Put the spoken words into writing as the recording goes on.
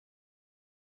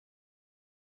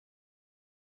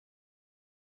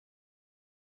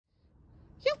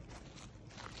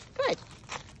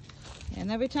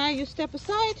And every time you step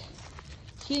aside,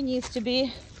 he needs to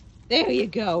be, there you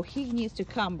go. He needs to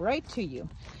come right to you.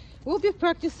 We'll be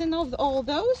practicing all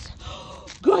those.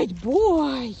 Good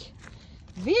boy.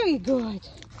 Very good.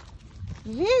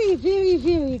 Very, very,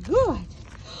 very good.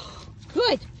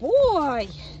 Good boy.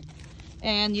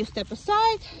 And you step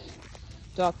aside.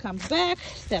 Dog comes back.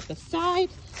 Step aside.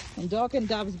 And dog and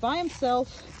dove's by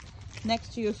himself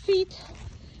next to your feet.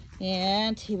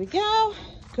 And here we go.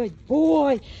 Good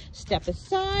boy. Step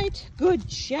aside. Good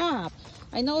job.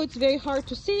 I know it's very hard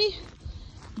to see,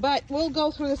 but we'll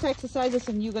go through these exercises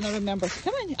and you're gonna remember.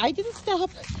 Come on, I didn't stop.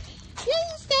 You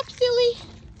didn't stop, silly.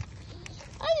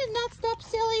 I did not stop,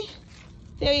 silly.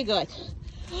 Very good.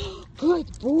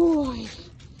 Good boy.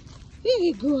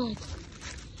 Very good.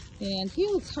 And here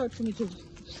it's hard for me to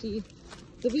see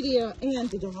the video and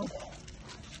the dog.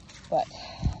 But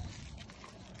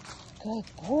good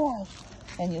boy.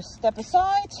 And you step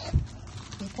aside.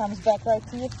 He comes back right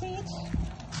to your feet.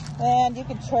 And you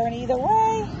can turn either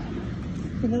way.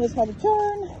 He knows how to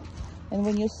turn. And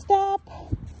when you stop,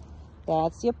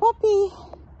 that's your puppy.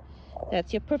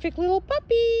 That's your perfect little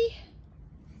puppy.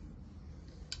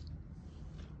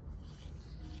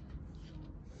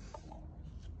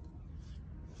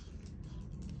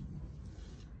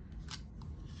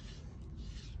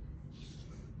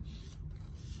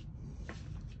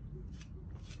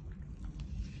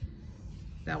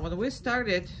 Now, when we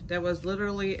started, that was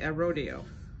literally a rodeo.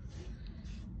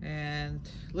 And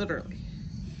literally.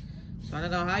 So I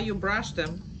don't know how you brushed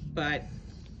him, but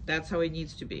that's how it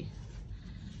needs to be.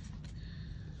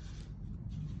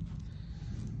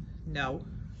 No.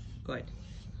 Good.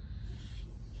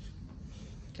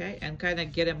 Okay, and kind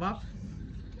of get him up.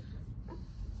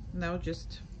 No,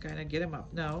 just kind of get him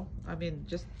up. No, I mean,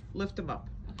 just lift him up.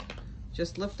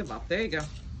 Just lift him up. There you go.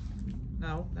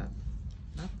 No,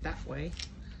 not that way.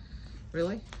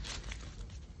 Really?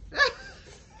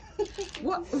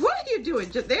 What are you doing?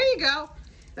 There you go.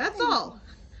 That's all.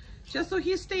 Just so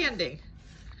he's standing.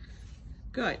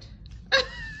 Good.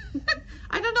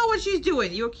 I don't know what she's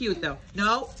doing. You're cute though.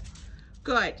 No.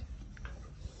 Good.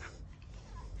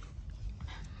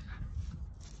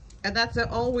 And that's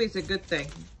always a good thing.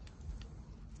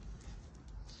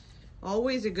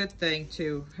 Always a good thing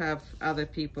to have other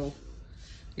people,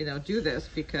 you know, do this,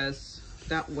 because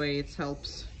that way it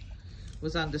helps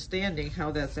with understanding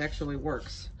how that actually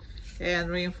works.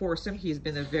 And reinforce him. He's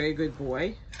been a very good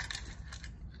boy.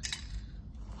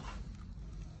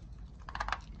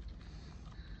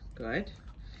 Good.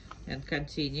 And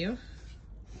continue.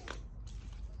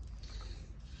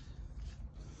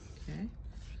 Okay.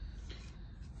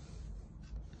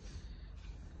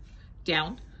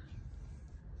 Down.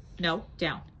 No,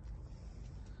 down.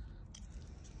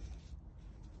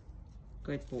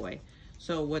 Good boy.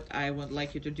 So what I would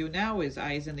like you to do now is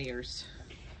eyes and ears.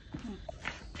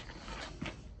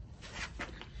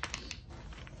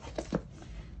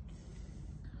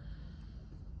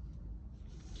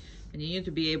 And you need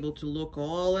to be able to look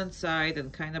all inside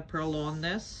and kind of prolong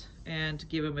this and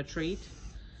give him a treat.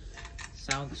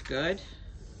 Sounds good.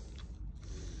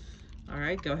 All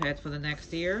right, go ahead for the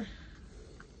next ear.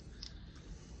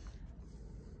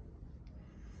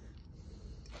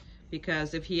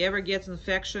 Because if he ever gets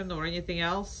infection or anything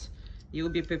else, you'll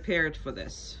be prepared for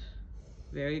this.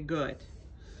 Very good.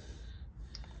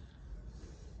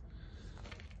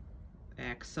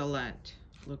 Excellent.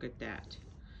 Look at that.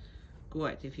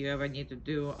 Good. If you ever need to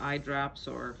do eye drops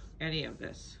or any of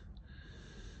this.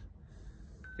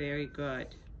 Very good.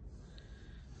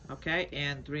 Okay,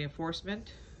 and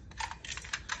reinforcement.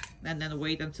 And then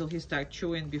wait until he starts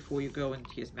chewing before you go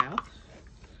into his mouth.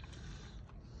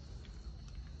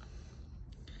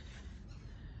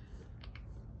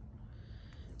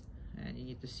 And you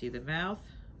need to see the mouth.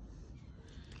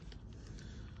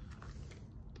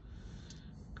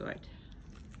 Good.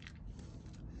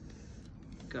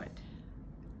 Good.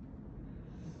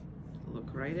 Look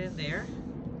right in there.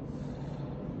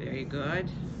 Very good.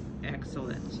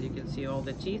 Excellent. So you can see all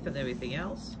the teeth and everything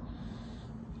else.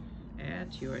 And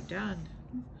you are done.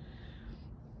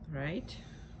 Right?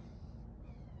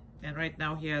 And right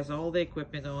now he has all the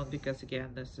equipment on because,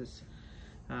 again, this is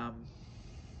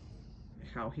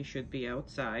how he should be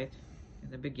outside in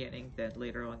the beginning. Then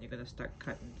later on you're going to start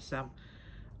cutting some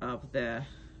of the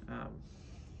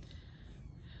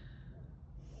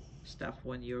stuff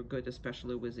when you're good,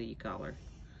 especially with the e-collar.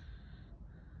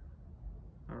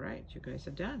 All right, you guys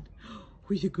are done.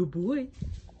 Who's a good boy?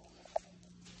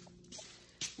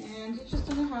 And he's just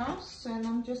in the house, and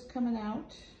I'm just coming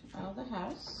out of the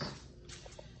house.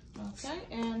 Okay,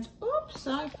 and oops,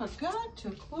 I forgot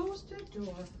to close the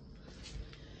door.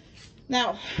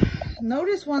 Now,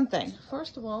 notice one thing.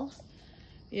 First of all,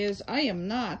 is I am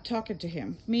not talking to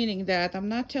him, meaning that I'm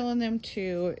not telling him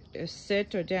to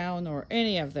sit or down or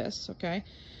any of this, okay?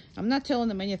 I'm not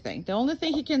telling him anything. The only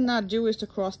thing he cannot do is to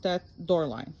cross that door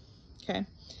line, okay?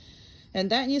 And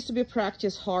that needs to be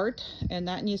practiced hard, and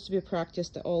that needs to be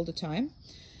practiced all the time,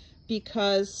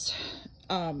 because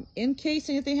in case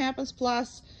anything happens,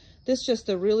 plus this is just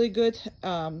a really good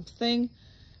thing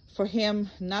for him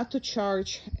not to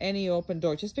charge any open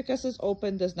door. Just because it's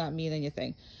open does not mean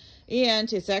anything.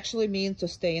 And it actually means to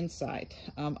stay inside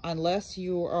unless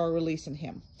you are releasing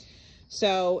him.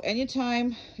 So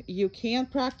anytime you can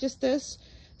practice this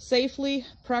safely,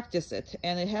 practice it.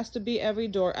 And it has to be every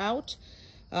door out,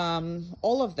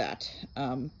 all of that.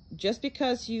 Just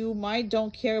because you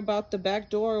don't care about the back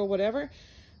door or whatever,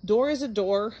 door is a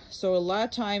door. So a lot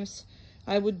of times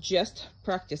I would just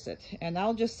practice it. And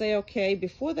I'll just say, okay,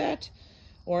 before that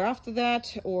or after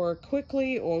that or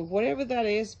quickly or whatever that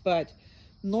is. But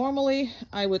normally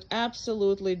I would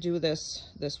absolutely do this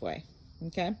way,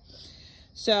 okay?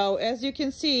 So as you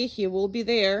can see, he will be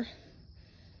there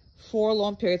for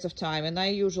long periods of time, and I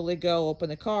usually go open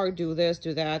the car, do this,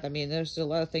 do that. I mean, there's a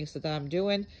lot of things that I'm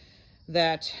doing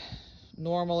that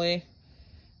normally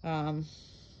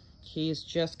he's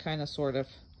just kind of sort of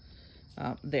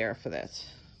there for this,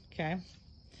 okay?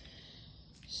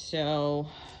 So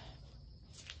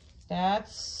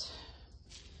that's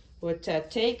what that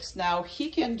takes. Now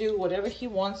he can do whatever he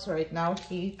wants right now.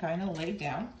 He kind of laid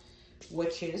down,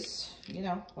 which is, you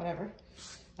know, whatever.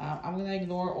 I'm gonna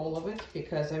ignore all of it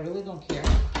because I really don't care.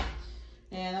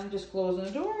 And I'm just closing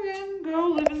the door and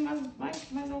go living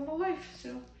my normal life.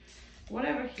 So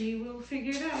whatever, he will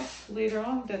figure it out later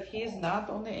on that he is not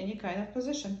on any kind of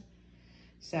position.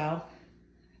 So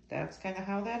that's kind of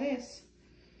how that is.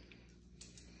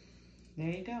 There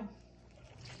you go.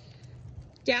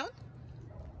 Down.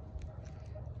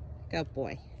 Good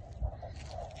boy.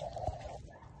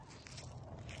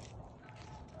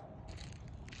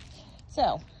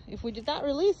 So, if we did not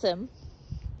release him,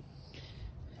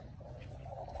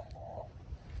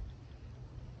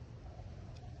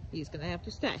 he's gonna have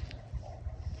to stay.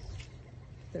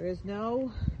 There is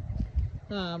no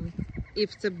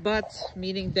ifs or buts,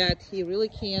 meaning that he really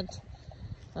can't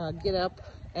get up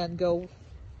and go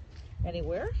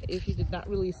anywhere if you did not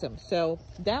release him. So,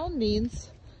 down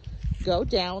means go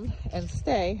down and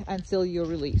stay until you're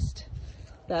released.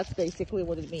 That's basically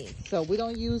what it means. So we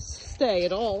don't use stay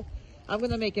at all. I'm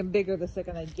gonna make him bigger the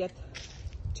second I get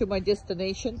to my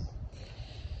destination.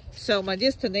 So my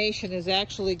destination is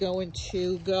actually going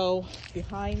to go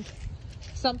behind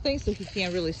something so he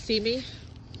can't really see me.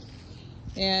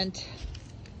 And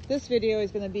this video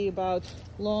is gonna be about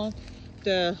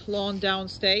the long down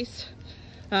stays.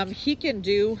 He can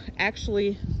do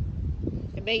actually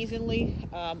amazingly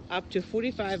up to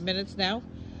 45 minutes now,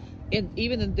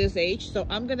 even in this age. So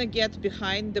I'm gonna get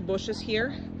behind the bushes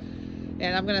here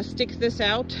and I'm gonna stick this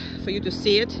out for you to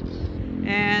see it.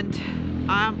 And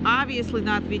I'm obviously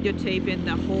not videotaping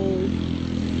the whole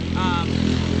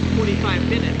 45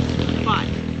 minutes, but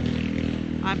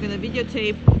I'm gonna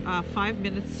videotape 5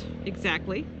 minutes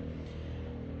exactly,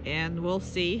 and we'll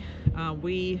see.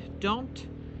 We don't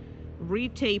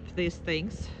retape these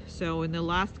things, so in the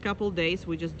last couple days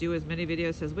we just do as many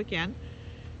videos as we can.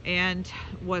 And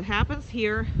what happens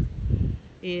here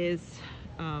is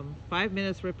 5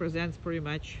 minutes represents pretty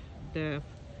much the,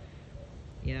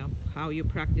 you know, how you're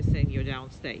practicing your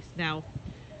downstays. Now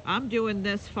I'm doing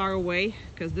this far away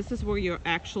because this is where your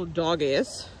actual dog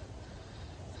is,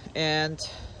 and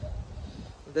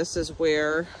this is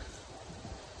where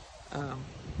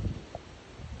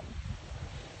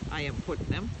I am putting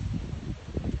them.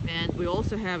 And we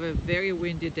also have a very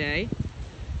windy day,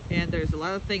 and there's a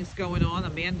lot of things going on.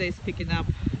 Amanda is picking up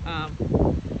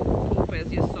poop,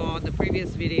 as you saw in the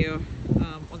previous video,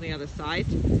 on the other side.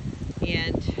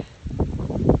 And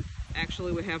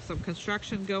actually we have some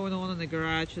construction going on in the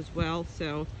garage as well,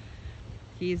 so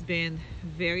he's been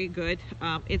very good.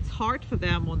 It's hard for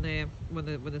them when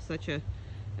there's such a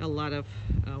lot of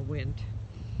wind,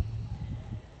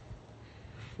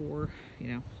 for, you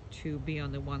know, to be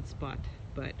on the one spot.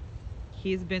 But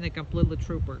he's been a completely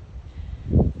trooper,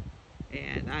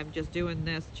 and I'm just doing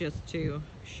this just to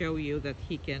show you that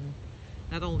he can,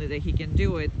 not only that he can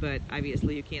do it, but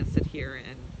obviously you can't sit here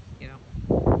and, you know,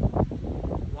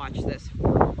 watch this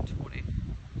for 20,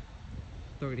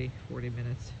 30, 40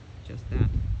 minutes, just that.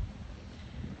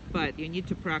 But you need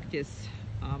to practice.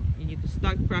 You need to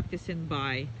start practicing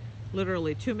by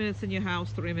literally 2 minutes in your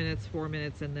house, 3 minutes, 4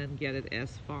 minutes, and then get it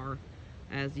as far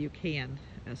as you can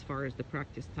as far as the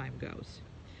practice time goes.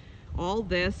 All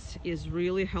this is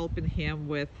really helping him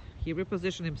with, he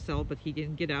repositioned himself, but he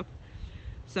didn't get up.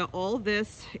 So all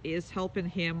this is helping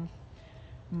him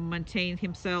maintain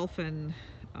himself and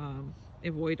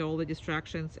avoid all the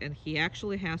distractions, and he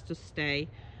actually has to stay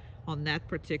on that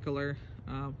particular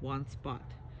one spot.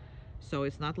 So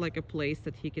it's not like a place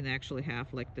that he can actually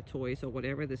have like the toys or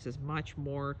whatever. This is much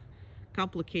more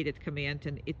complicated command,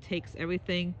 and it takes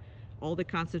everything, all the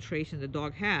concentration the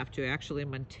dog have to actually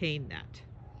maintain that.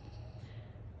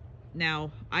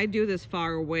 Now, I do this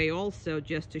far away also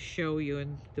just to show you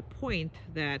in the point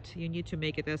that you need to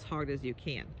make it as hard as you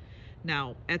can.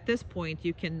 Now, at this point,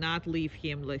 you cannot leave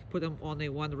him, like put him on a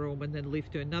one room and then leave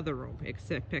to another room,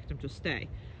 expect him to stay.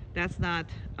 That's not,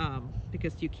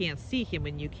 because you can't see him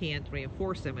and you can't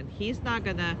reinforce him, and he's not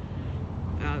gonna,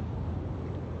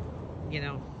 you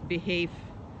know, behave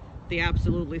the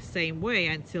absolutely same way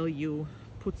until you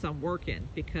put some work in,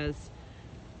 because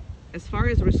as far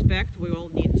as respect, we all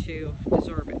need to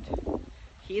deserve it.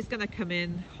 He's gonna come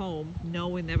in home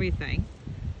knowing everything,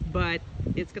 but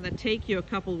it's gonna take you a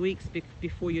couple weeks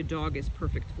before your dog is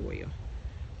perfect for you.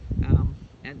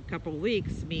 And a couple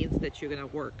weeks means that you're gonna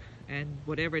work, and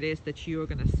whatever it is that you're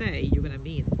gonna say, you're gonna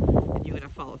mean, and you're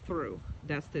gonna follow through.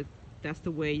 That's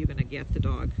the way you're gonna get the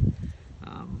dog.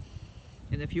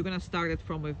 And if you're gonna start it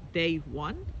from day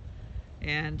one,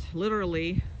 and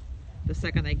literally the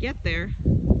second I get there,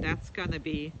 that's gonna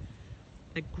be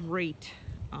a great,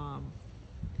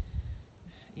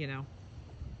 you know,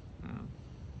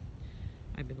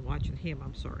 I've been watching him,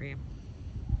 I'm sorry.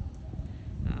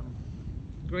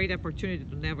 Great opportunity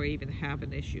to never even have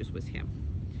any issues with him.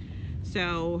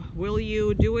 So will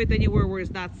you do it anywhere where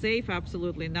it's not safe?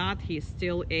 Absolutely not. He's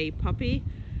still a puppy,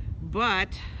 but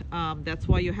that's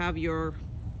why you have your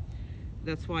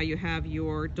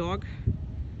dog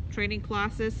training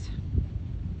classes.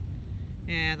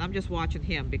 And I'm just watching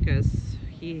him because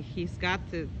he's got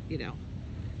to, you know,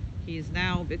 he's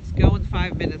now, it's going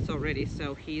 5 minutes already,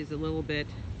 so he's a little bit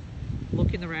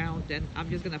looking around, and I'm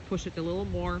just gonna push it a little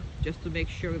more just to make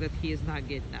sure that he is not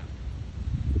getting up.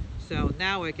 So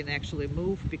now I can actually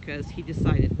move because he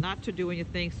decided not to do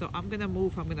anything. So I'm gonna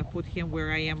move. I'm gonna put him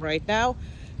where I am right now,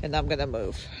 and I'm gonna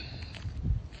move.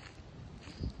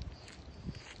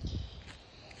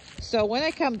 So when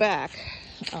I come back,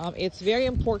 it's very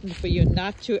important for you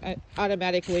not to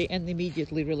automatically and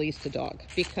immediately release the dog,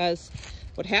 because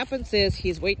what happens is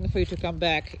he's waiting for you to come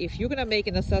back. If you're gonna make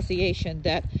an association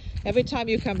that every time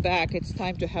you come back, it's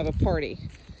time to have a party,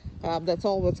 that's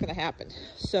all what's gonna happen.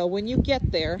 So when you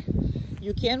get there,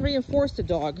 you can reinforce the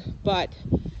dog, but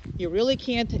you really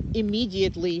can't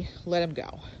immediately let him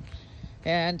go.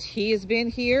 And he has been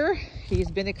here, he's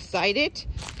been excited.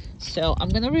 So I'm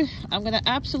gonna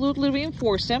absolutely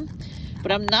reinforce him,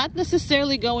 but I'm not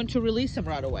necessarily going to release him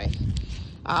right away.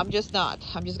 I'm just not.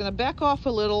 I'm just gonna back off a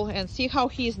little and see how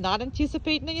he's not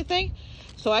anticipating anything,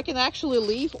 so I can actually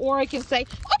leave, or I can say,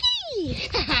 okay,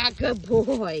 good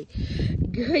boy,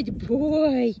 good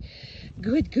boy,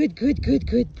 good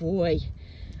boy.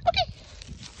 Okay,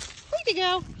 free to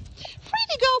go,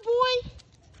 boy.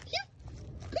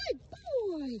 Good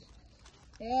boy.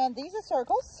 And these are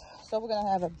circles. So we're gonna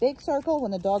have a big circle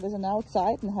when the dog isn't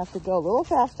outside and have to go a little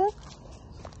faster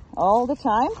all the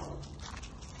time.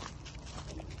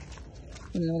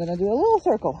 And then we're gonna do a little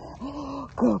circle.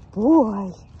 Good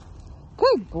boy.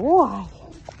 Good boy.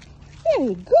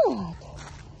 Very good.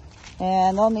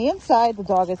 And on the inside, the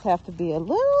doggers have to be a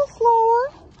little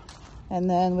slower. And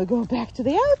then we go back to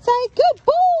the outside. Good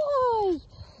boy.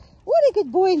 What a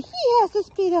good boy. And he has to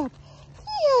speed up.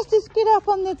 He has to speed up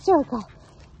on that circle.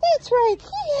 That's right.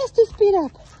 He has to speed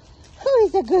up. Oh,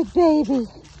 he's a good baby.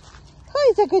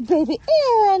 Oh, he's a good baby.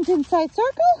 And inside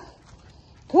circle.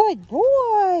 Good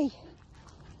boy.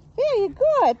 Very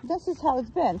good. This is how it's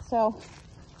been. So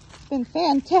it's been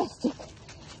fantastic.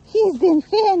 He's been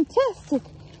fantastic.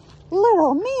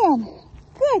 Little man.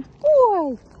 Good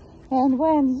boy. And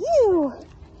when you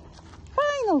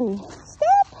finally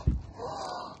stop,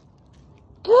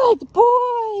 good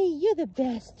boy. You're the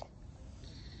best.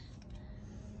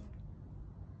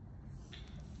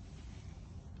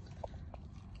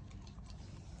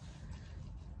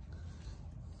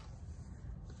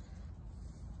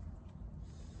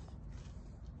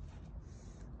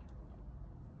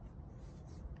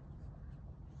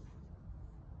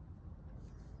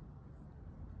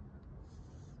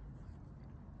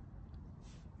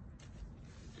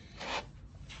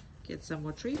 Get some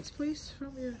more treats, please,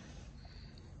 from you.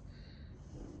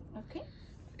 Okay.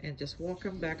 And just walk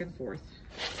them back and forth.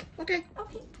 Okay.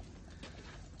 Okay.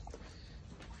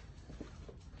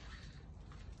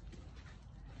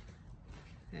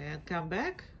 And come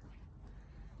back.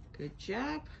 Good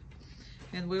job.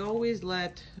 And we always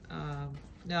let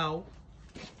know.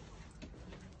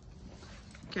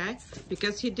 Okay,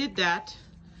 because he did that,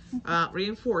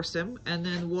 reinforce him and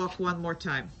then walk one more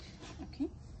time. Okay.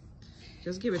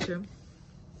 Just give it to him.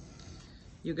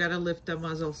 You gotta lift the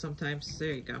muzzle sometimes.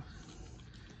 There you go.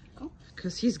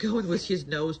 Because he's going with his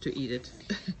nose to eat it.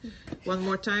 One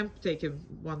more time, take him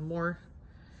one more.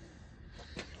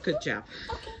 Good job.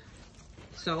 Okay.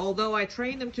 So although I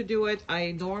trained him to do it,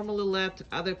 I normally let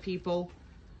other people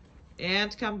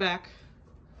and come back.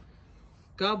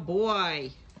 Good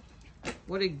boy.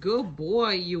 What a good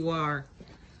boy you are.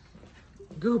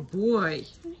 Good boy.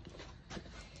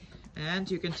 And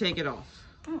you can take it off.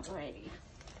 Alrighty.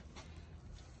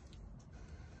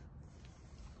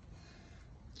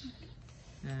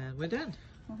 And we're done.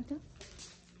 We're done.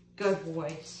 Good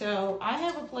boy. So I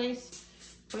have a place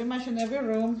pretty much in every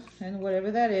room and whatever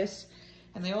that is.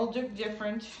 And they all look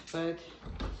different, but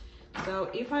so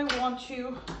if I want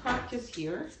to practice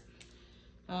here,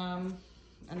 and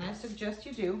I suggest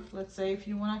you do, let's say if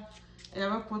you want to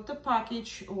ever put the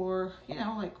package or, you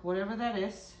know, like whatever that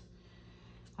is,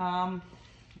 I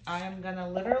am gonna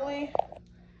literally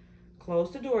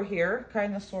close the door here,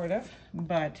 kind of, sort of,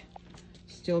 but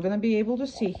still gonna be able to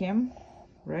see him,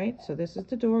 right? So this is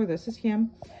the door, this is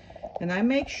him. And I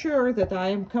make sure that I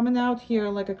am coming out here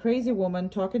like a crazy woman,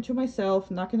 talking to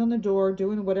myself, knocking on the door,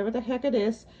 doing whatever the heck it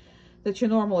is that you're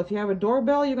normal. If you have a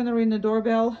doorbell, you're gonna ring the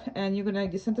doorbell and you're gonna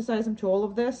desensitize them to all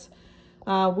of this.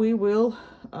 We will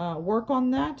work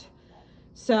on that.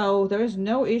 So there's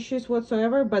no issues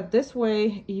whatsoever, but this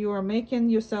way you are making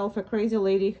yourself a crazy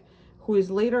lady who is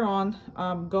later on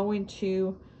going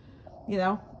to, you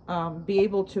know, be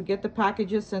able to get the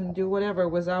packages and do whatever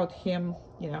without him.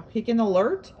 You know, he can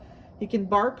alert, he can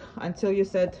bark until you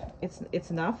said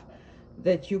it's enough,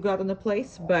 that you got in the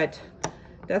place, but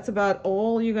that's about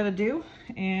all you're gonna do.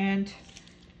 And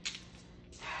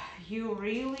you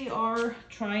really are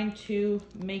trying to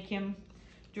make him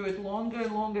do it longer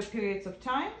and longer periods of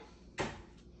time.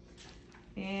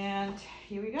 And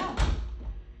here we go.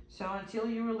 So until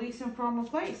you release him from a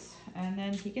place, and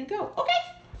then he can go. Okay.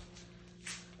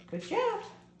 Good job.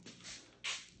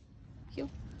 Heel.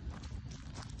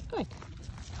 Good.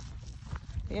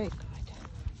 Very good.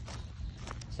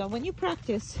 So when you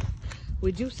practice,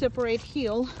 we do separate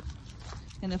heel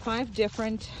in the 5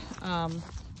 different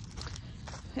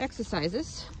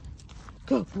exercises.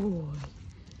 Good boy.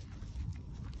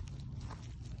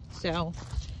 So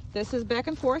this is back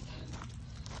and forth.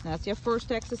 That's your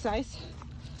first exercise.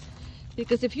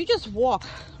 Because if you just walk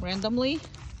randomly,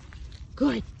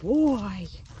 good boy,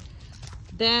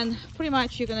 then pretty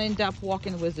much you're gonna end up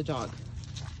walking with the dog.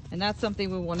 And that's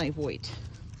something we wanna avoid.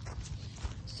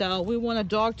 So we want a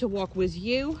dog to walk with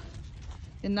you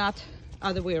and not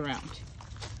other way around.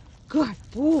 Good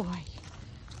boy.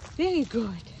 Very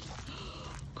good.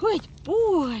 Good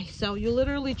boy. So you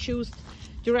literally choose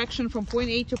direction from point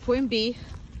A to point B.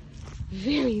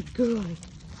 Very good.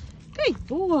 Good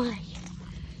boy.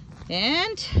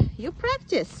 And you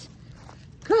practice.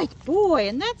 Good boy.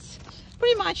 And that's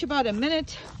pretty much about a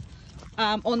minute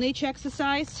on each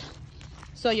exercise.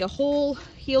 So your whole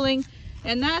healing,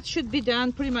 and that should be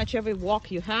done pretty much every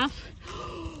walk you have.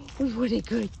 What a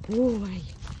good boy.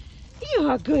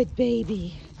 You're a good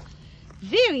baby.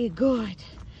 Very good.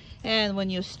 And when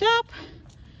you stop,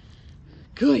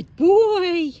 good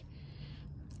boy.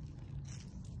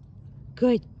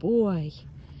 Good boy.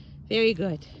 Very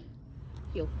good.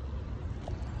 Heel.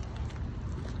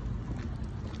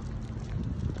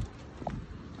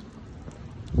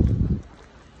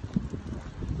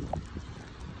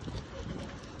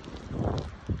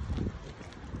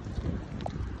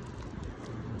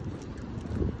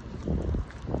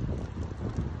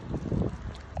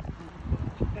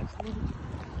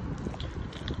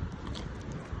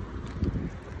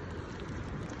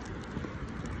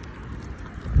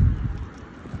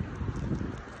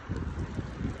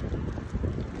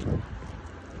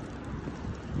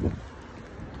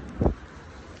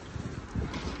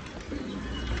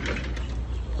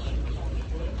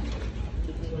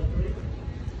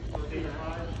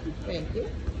 Thank you.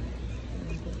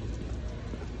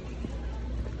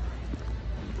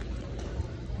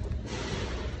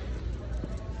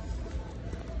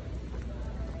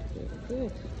 Very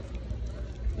good.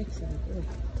 Excellent work.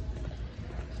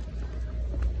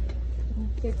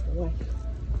 Good boy.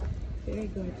 Very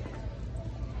good.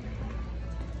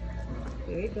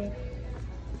 Very good.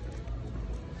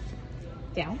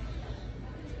 Down.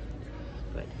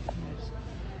 Good. There's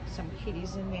some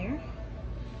kitties in there.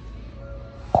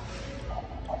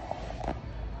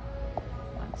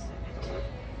 One second.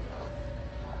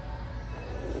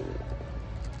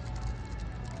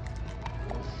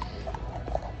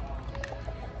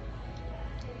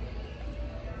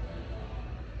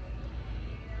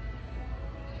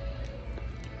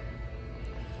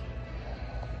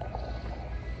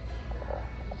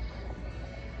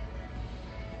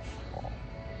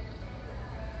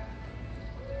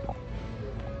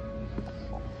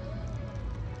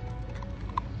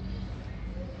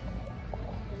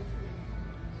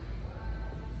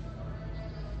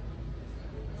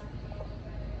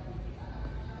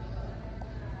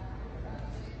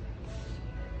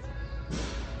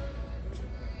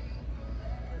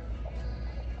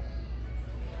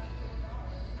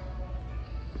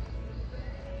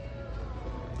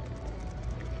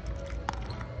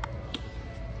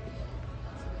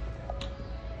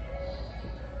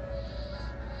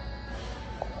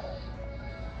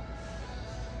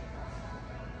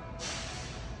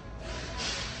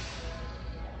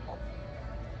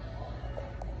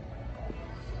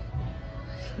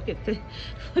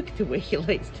 Look at the way he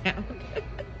lays down.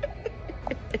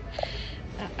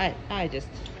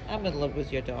 I'm in love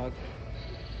with your dog.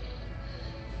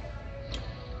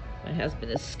 My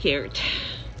husband is scared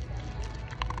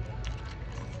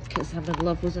because I'm in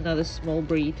love with another small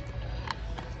breed.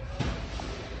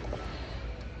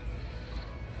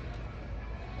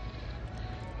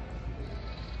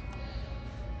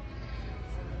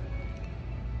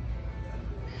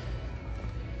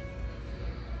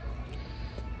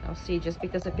 I'll see, just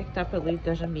because I picked up a leaf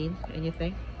doesn't mean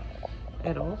anything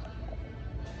at all.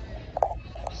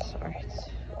 Sorry, it's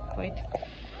quite,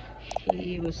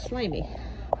 he was slimy.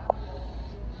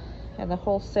 And the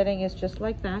whole setting is just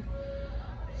like that.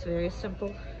 It's very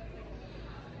simple.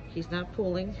 He's not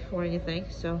pulling or anything,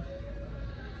 so,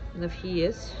 and if he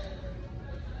is,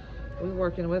 we're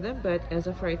working with him, but as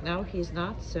of right now, he's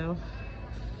not, so.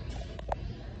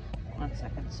 1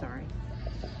 second, sorry.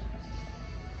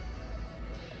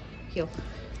 Heel.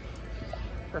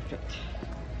 Perfect.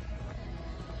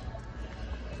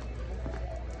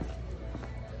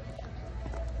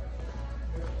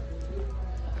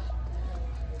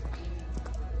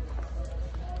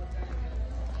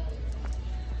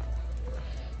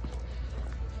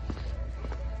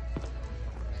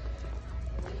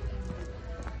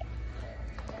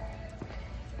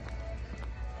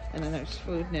 And then there's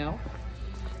food now.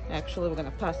 Actually, we're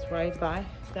gonna pass right by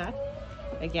that.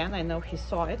 Again, I know he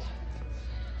saw it.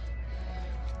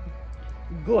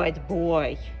 Good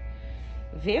boy.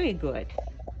 Very good.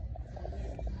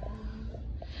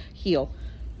 Heel.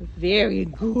 Very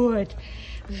good.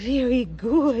 Very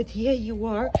good. Yeah, you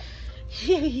are.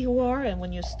 Yeah, you are. And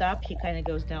when you stop, he kind of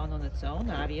goes down on its own.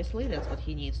 Obviously, that's what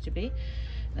he needs to be.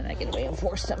 Then I can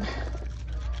reinforce him.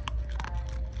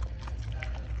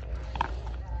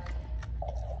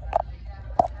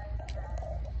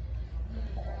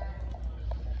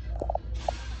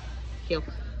 Heel.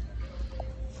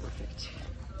 Perfect.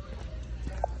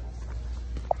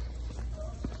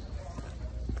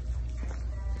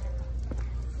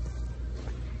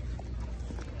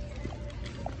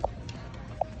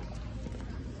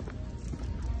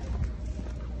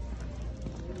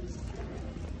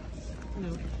 No,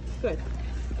 good.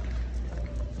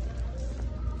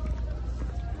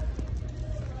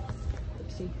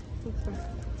 Oopsie. Looks fine.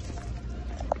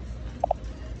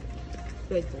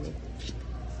 Good boy.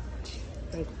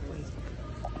 Good boy.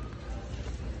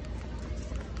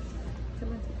 Come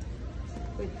on.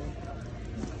 Good boy.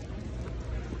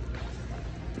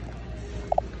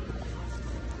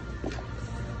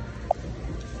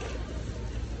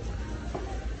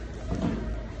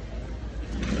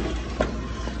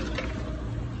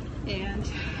 And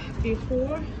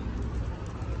before,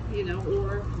 you know,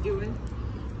 or doing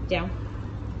down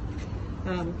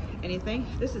anything,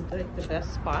 this is the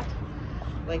best spot,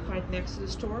 like right next to the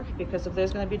store, because if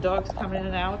there's going to be dogs coming in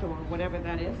and out or whatever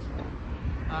that is,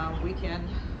 we can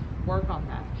work on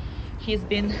that. He's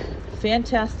been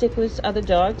fantastic with other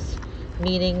dogs,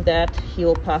 meaning that he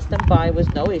will pass them by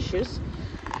with no issues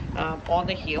on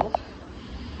the heel,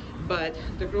 but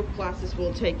the group classes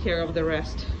will take care of the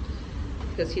rest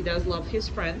because he does love his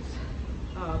friends.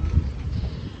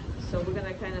 So we're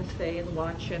gonna kind of stay and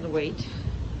watch and wait.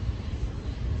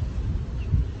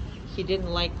 He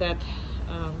didn't like that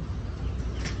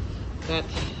that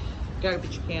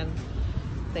garbage can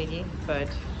thingy, but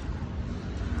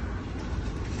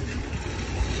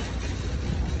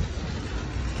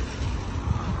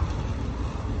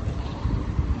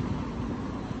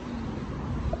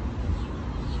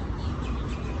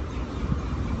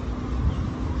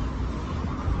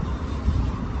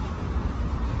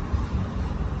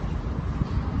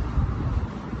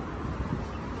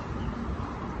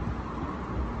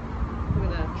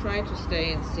try to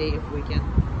stay and see if we can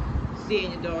see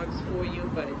any dogs for you,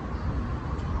 but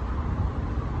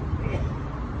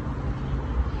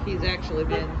he's actually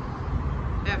been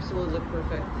absolutely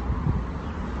perfect.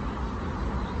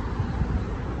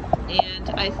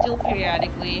 And I still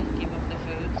periodically give him the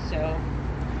food, so,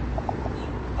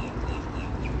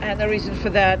 and the reason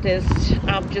for that is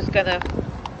I'm just gonna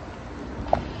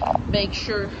make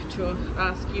sure to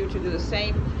ask you to do the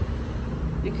same,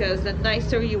 because the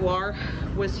nicer you are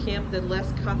with him, the less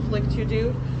conflict you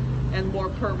do and more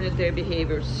permanent their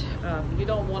behaviors. You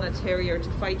don't want a terrier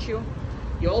to fight you.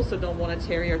 You also don't want a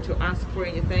terrier to ask for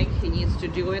anything. He needs to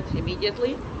do it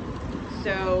immediately.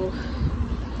 So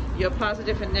your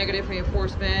positive and negative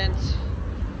reinforcement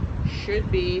should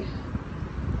be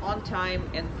on time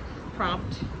and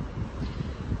prompt,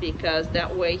 because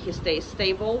that way he stays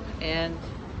stable and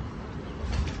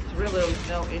really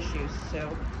no issues.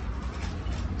 So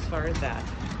as far as that.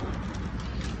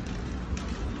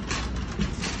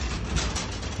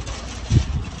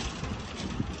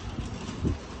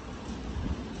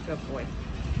 Good boy.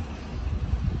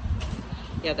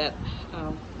 Yeah, that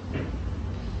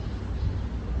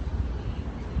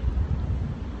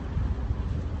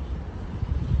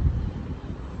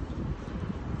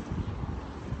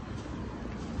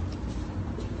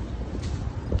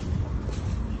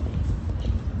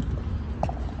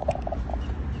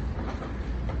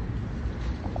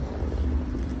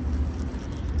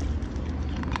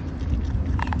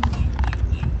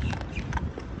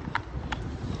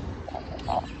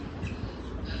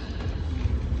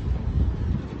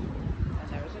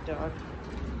dog.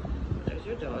 There's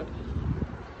your dog.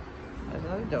 There's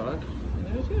another dog. And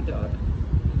there's your dog.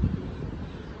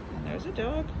 And there's a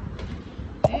dog.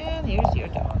 And here's your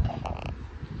dog.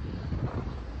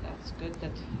 That's good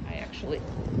that I actually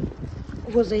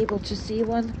was able to see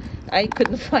one. I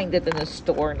couldn't find it in the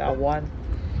store, not one.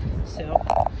 So,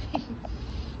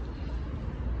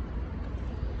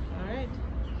 alright.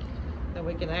 Then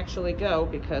we can actually go,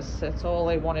 because that's all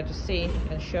I wanted to see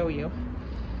and show you.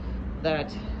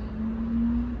 That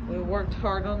we worked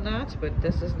hard on that, but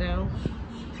this is now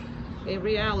a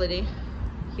reality.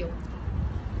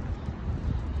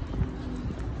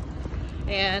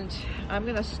 And I'm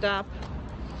gonna stop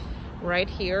right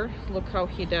here. Look how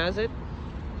he does it.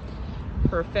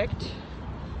 Perfect.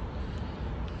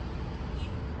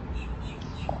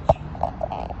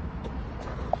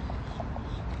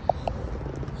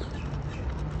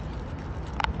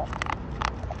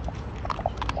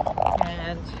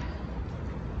 And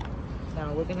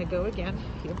now we're gonna go again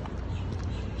here.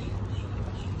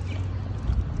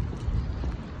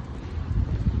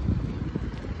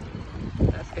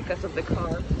 That's because of the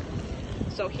car.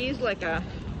 So he's like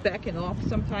backing off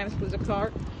sometimes with the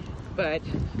car, but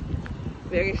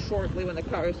very shortly, when the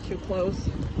car is too close,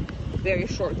 very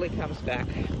shortly comes back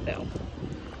though.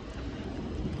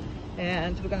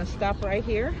 And we're gonna stop right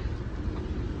here.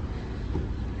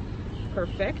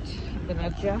 Perfect. I'm gonna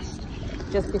adjust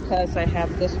just because I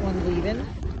have this one leaving.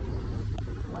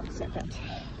 1 second.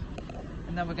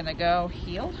 And then we're gonna go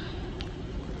heel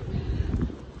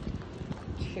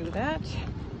to that.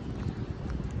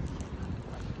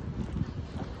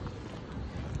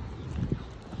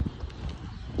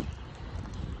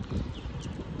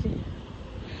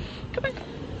 Come on.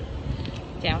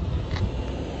 Down.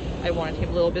 I wanted him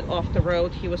a little bit off the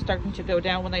road. He was starting to go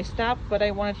down when I stopped, but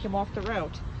I wanted him off the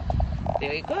road.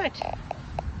 Very good.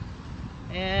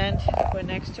 And we're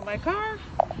next to my car,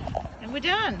 and we're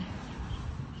done.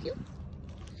 Good.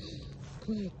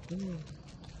 Good.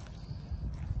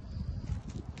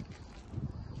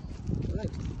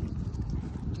 Good.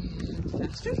 And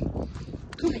faster.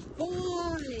 Good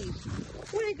boy.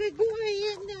 What a good boy.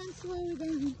 And then slow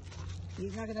down.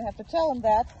 You're not gonna have to tell him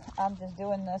that. I'm just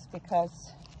doing this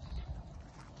because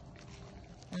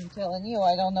I'm telling you,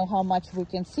 I don't know how much we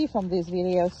can see from these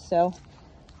videos, so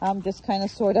I'm just kind of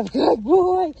sort of good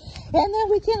boy. And then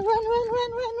we can run,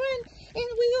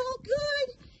 and we all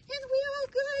good, and we all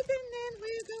good, and then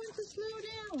we're going to slow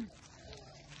down.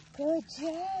 Good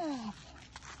job.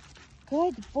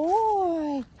 Good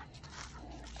boy.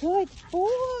 Good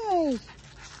boy.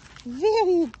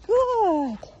 Very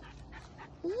good.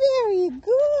 Very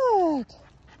good.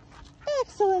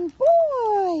 Excellent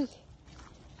boy.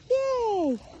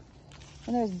 Yay.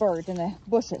 And there's Bird in the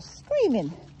bushes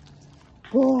screaming.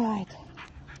 Good.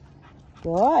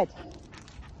 Good.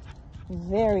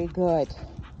 Very good.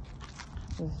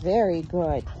 Very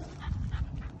good.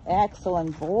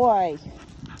 Excellent boy.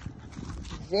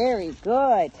 Very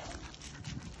good.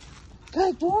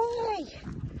 Good boy.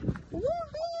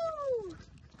 Woohoo!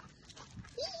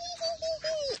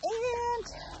 And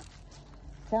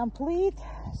complete.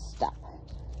 Stop.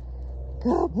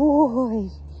 Good boy.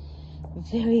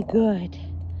 Very good.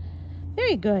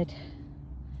 Very good.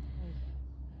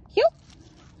 Yep.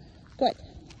 Good.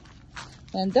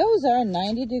 And those are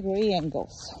 90-degree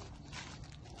angles.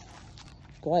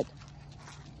 Good.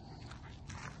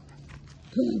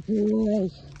 Good boy.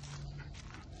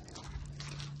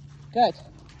 Good.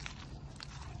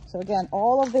 So again,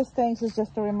 all of these things is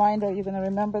just a reminder. You're going to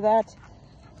remember that.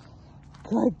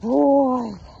 Good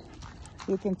boy.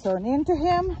 You can turn into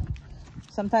him.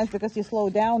 Sometimes because you slow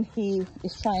down, he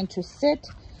is trying to sit.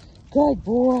 Good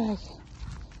boy.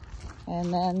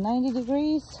 And then 90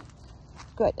 degrees.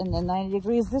 Good. And then 90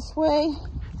 degrees this way.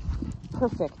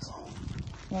 Perfect.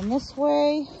 And this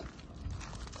way.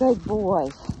 Good boy.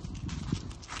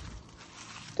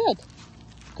 Good.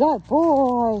 Good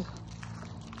boy.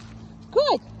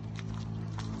 Good.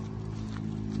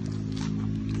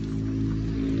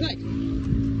 Good.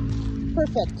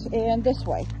 Perfect. And this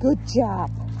way. Good job.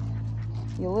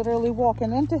 You're literally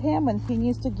walking into him and he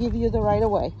needs to give you the right of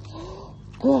way.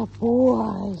 Good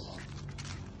boy.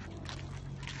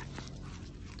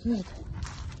 Good.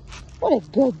 What a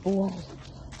good boy.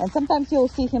 And sometimes you'll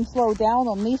see him slow down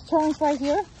on these turns right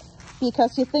here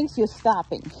because he thinks you're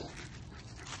stopping,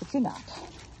 but you're not.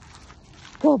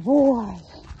 Good boy.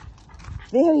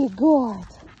 Very good.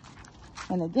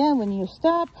 And again, when you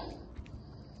stop,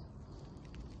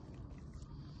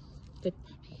 good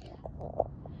puppy.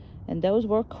 And those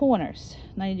were corners,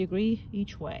 90 degrees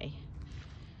each way.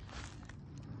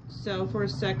 So for a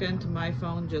second, my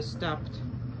phone just stopped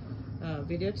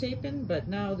videotaping, but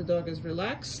now the dog is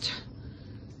relaxed.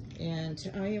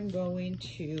 And I am going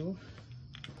to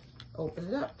open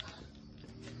it up.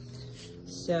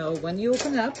 So when you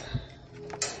open up,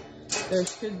 there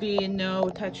should be no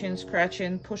touching,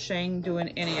 scratching, pushing, doing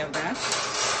any of that.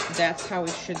 That's how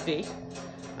it should be.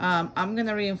 I'm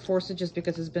gonna reinforce it just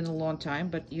because it's been a long time,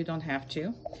 but you don't have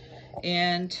to.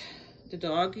 And the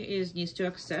dog needs to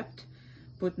accept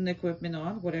putting the equipment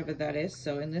on, whatever that is.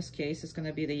 So in this case, it's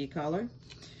gonna be the e-collar.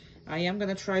 I am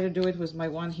gonna try to do it with my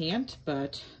one hand,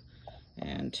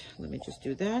 and let me just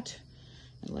do that.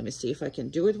 And let me see if I can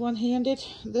do it one-handed,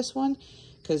 this one,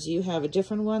 because you have a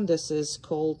different one. This is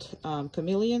called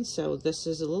Chameleon, so this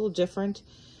is a little different.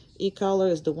 E-collar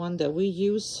is the one that we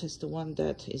use. It's the one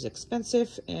that is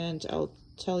expensive, and I'll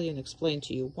tell you and explain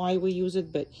to you why we use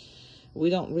it, but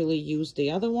we don't really use the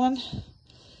other one.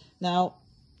 Now,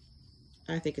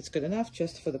 I think it's good enough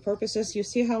just for the purposes. You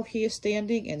see how he is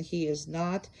standing and he is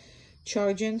not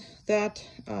charging that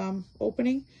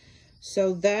opening.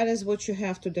 So that is what you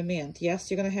have to demand.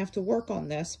 Yes, you're going to have to work on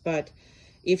this, but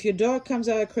if your dog comes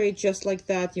out of crate just like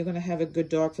that, you're going to have a good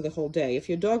dog for the whole day. If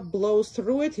your dog blows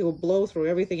through it, he will blow through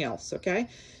everything else, okay?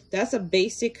 That's a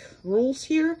basic rules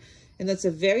here, and that's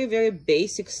a very, very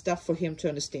basic stuff for him to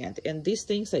understand. And these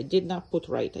things I did not put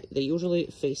right. They're usually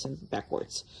facing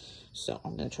backwards. So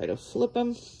I'm going to try to flip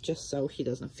him just so he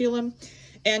doesn't feel him.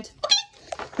 And,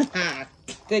 okay!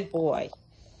 Good boy.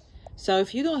 So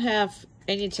if you don't have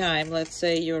any time, let's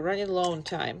say you're running low on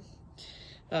time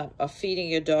of feeding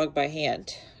your dog by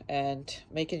hand and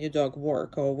making your dog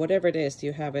work, or whatever it is,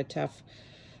 you have a tough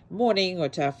morning or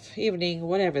tough evening,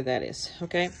 whatever that is,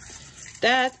 okay?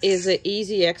 That is an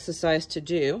easy exercise to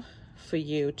do for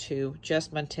you to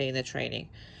just maintain the training.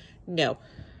 No.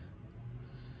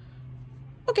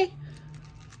 Okay.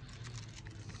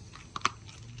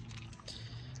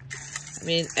 I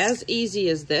mean, as easy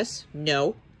as this,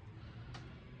 no.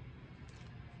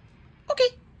 Okay.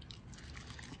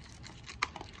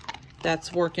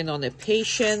 That's working on the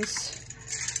patience.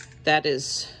 That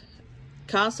is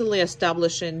constantly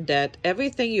establishing that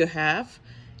everything you have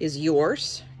is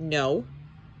yours. No.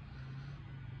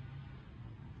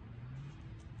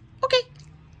 Okay.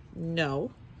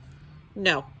 No.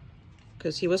 No.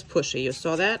 Because he was pushy. You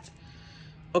saw that?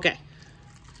 Okay.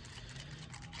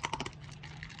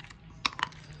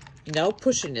 No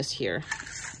pushiness here.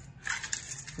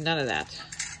 None of that.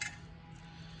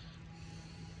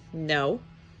 No.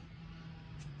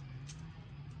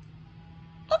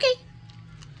 Okay.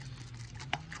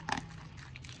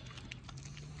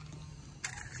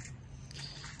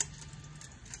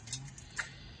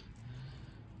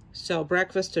 So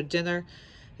breakfast or dinner,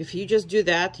 if you just do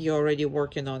that, you're already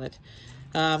working on it.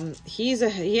 He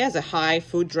has a high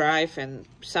food drive and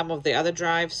some of the other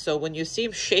drives. So when you see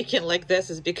him shaking like this,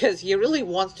 is because he really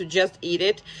wants to just eat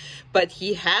it, but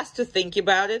he has to think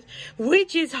about it,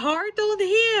 which is hard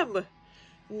on him.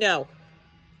 No.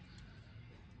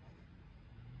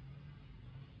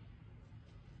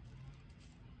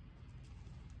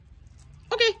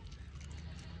 Okay.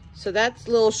 So that's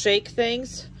little shake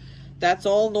things. That's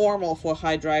all normal for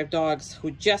high drive dogs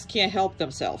who just can't help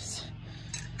themselves.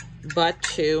 But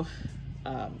to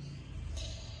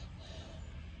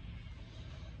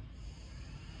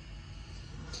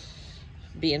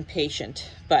be impatient.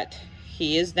 But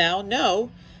he is now no,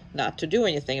 not to do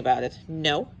anything about it.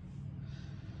 No.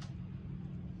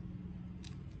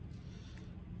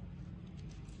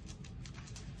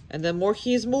 And the more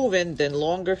he's moving, then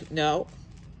longer. No.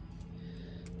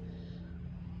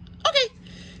 Okay.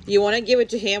 You want to give it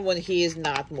to him when he is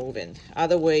not moving.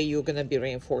 Other way, you're going to be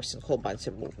reinforcing a whole bunch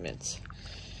of movements.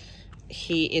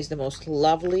 He is the most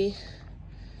lovely,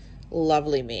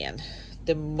 lovely man.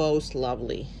 The most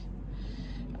lovely.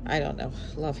 I don't know.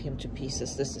 Love him to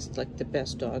pieces. This is like the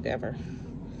best dog ever.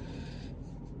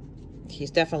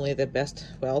 He's definitely the best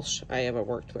Welsh I ever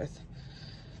worked with.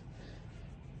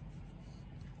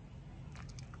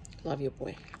 Love you,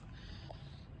 boy.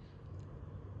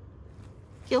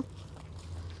 Heel.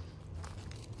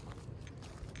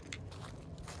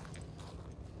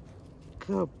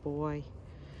 Good boy.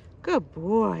 Good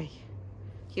boy.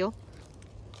 Heel.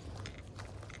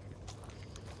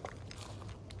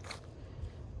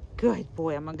 Good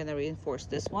boy. I'm going to reinforce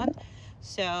this one.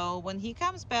 So when he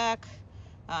comes back,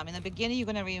 in the beginning, you're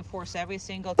going to reinforce every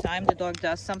single time the dog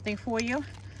does something for you.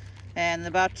 And in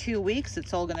about 2 weeks,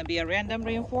 it's all going to be a random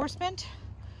reinforcement.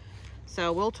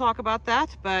 So we'll talk about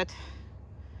that, but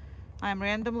I'm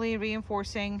randomly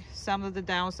reinforcing some of the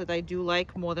downs that I do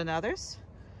like more than others.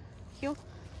 Heel.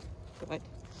 Good.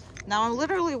 Now I'm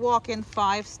literally walking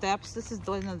 5 steps. This is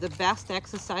one of the best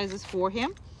exercises for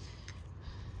him.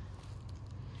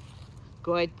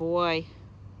 Good boy.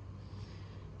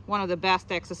 One of the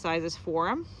best exercises for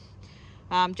him.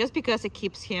 Just because it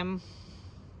keeps him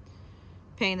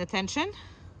paying attention.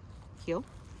 Heel.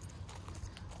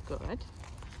 Good.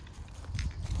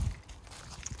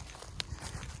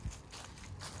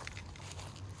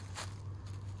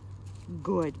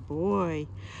 Good boy.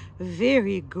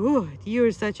 Very good.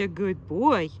 You're such a good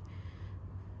boy.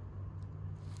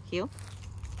 Heel.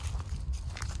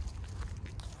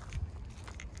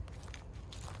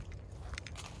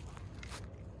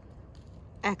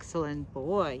 Excellent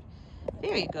boy.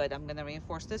 Very good. I'm going to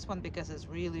reinforce this one because it's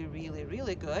really, really,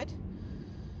 really good.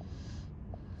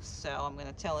 So I'm going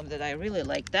to tell him that I really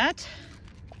like that.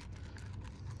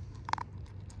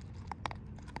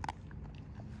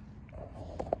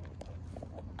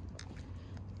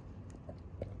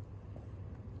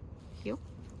 Heel.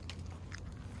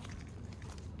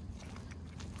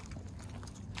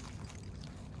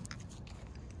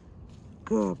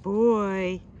 Good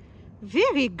boy.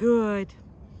 Very good.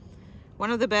 One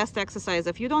of the best exercises.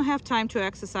 If you don't have time to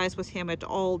exercise with him at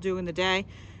all during the day,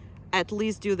 at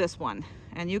least do this one.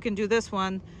 And you can do this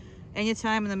one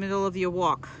anytime in the middle of your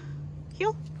walk.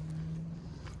 Heel.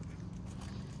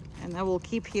 And that will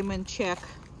keep him in check.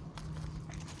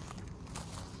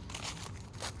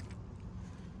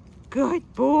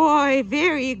 Good boy.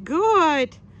 Very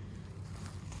good.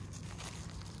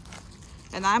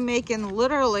 And I'm making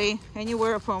literally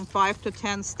anywhere from 5 to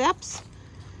 10 steps.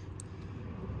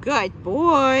 Good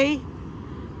boy.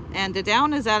 And the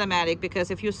down is automatic, because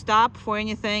if you stop for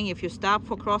anything, if you stop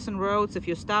for crossing roads, if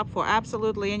you stop for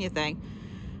absolutely anything,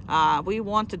 we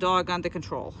want the dog under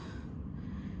control.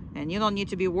 And you don't need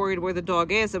to be worried where the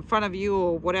dog is, in front of you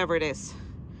or whatever it is.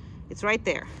 It's right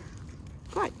there.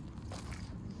 Good.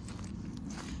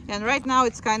 And right now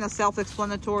it's kind of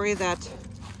self-explanatory that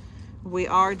we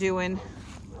are doing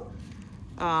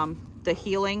the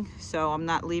healing, so I'm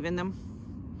not leaving them.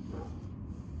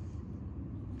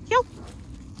 Heel.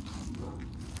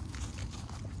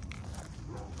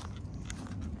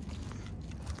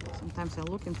 Sometimes I'm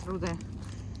looking through the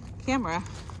camera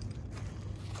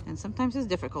and sometimes it's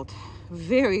difficult.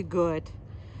 Very good.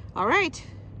 All right,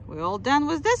 we're all done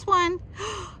with this one.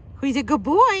 Who's a good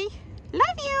boy?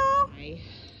 Love you.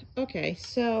 Okay,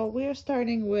 so we're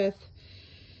starting with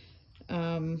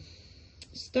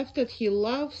stuff that he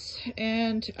loves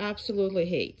and absolutely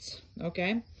hates.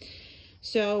 Okay,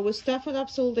 so with stuff that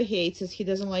absolutely hates is he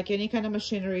doesn't like any kind of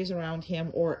machineries around him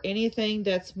or anything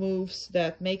that moves,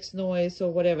 that makes noise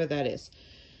or whatever that is.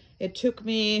 It took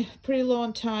me a pretty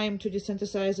long time to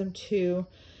desensitize him to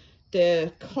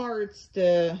the carts,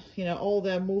 the, you know, all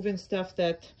the moving stuff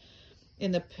that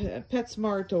in the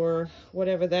PetSmart or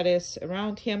whatever that is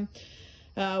around him.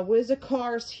 With the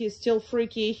cars, he's still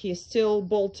freaky. He's still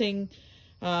bolting.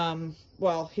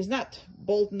 Well, he's not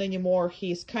bolting anymore.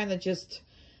 He's kind of just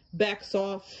backs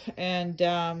off, and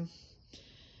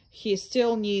he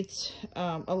still needs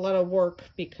a lot of work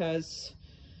because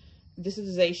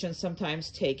desensitization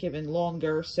sometimes take even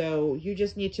longer. So you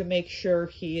just need to make sure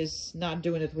he is not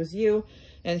doing it with you,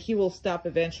 and he will stop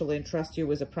eventually and trust you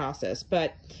with the process.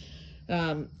 But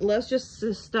let's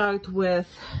just start with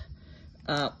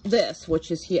this,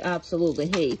 which is he absolutely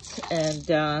hates.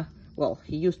 And well,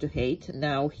 he used to hate,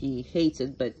 now he hates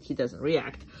it, but he doesn't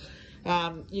react.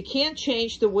 You can't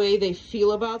change the way they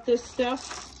feel about this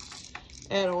stuff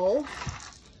at all.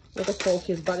 What I call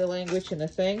his body language and the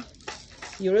thing.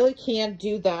 You really can't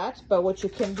do that, but what you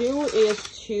can do is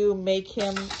to make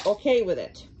him okay with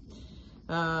it.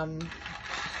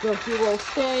 So he will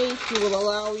stay, he will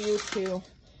allow you to,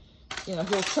 you know,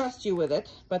 he'll trust you with it,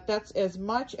 but that's as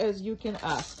much as you can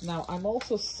ask. Now, I'm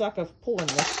also stuck of pulling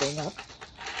this thing up,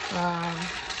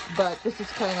 but this is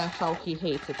kind of how he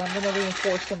hates it. I'm going to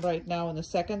reinforce him right now in a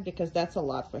second because that's a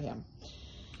lot for him.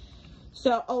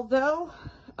 So, although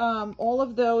all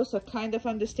of those are kind of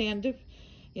understandable,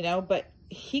 you know, but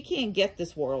he can't get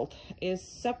this world.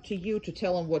 It's up to you to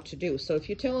tell him what to do. So if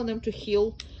you're telling him to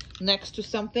heel next to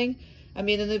something, I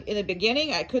mean, in the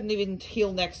beginning, I couldn't even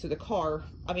heel next to the car.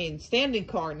 I mean, standing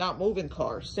car, not moving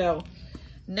car. So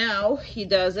now he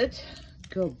does it.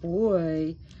 Good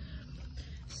boy.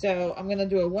 So I'm gonna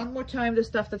do it one more time, the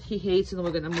stuff that he hates, and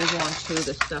we're gonna move on to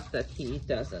the stuff that he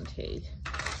doesn't hate.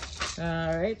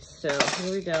 All right, so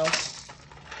here we go.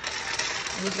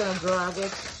 I'm just gonna drag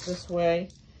it this way.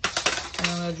 And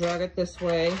I'm gonna drag it this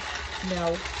way.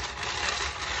 No.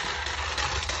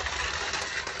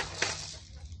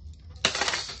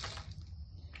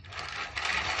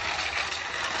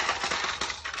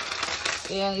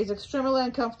 And he's extremely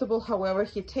uncomfortable. However,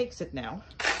 he takes it now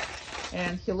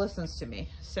and he listens to me.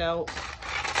 So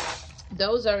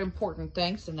those are important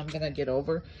things, and I'm gonna get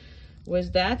over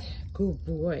with that. Good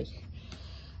boy.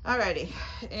 Alrighty,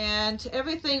 and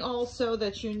everything also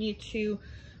that you need to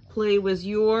play with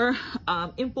your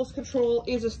impulse control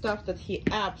is the stuff that he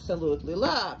absolutely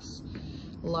loves,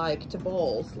 like the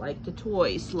balls, like the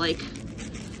toys, like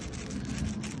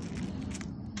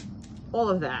all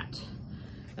of that.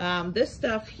 This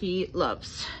stuff he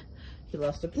loves. He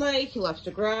loves to play, he loves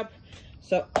to grab.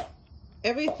 So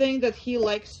everything that he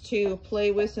likes to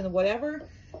play with and whatever,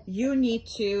 you need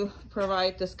to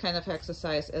provide this kind of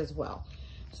exercise as well.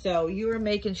 So you're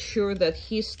making sure that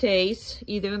he stays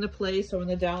either in the place or in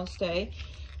the downstay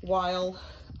while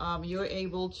you're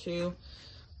able to,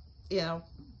 you know,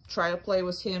 try to play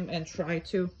with him and try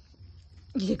to,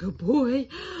 yeah, good boy.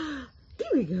 Here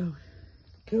we go.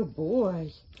 Good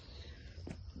boy.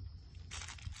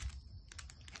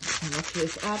 And that's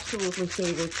his absolutely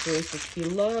favorite choice that he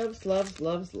loves, loves,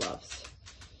 loves, loves.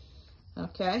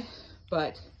 Okay,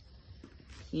 but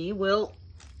he will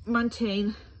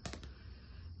maintain.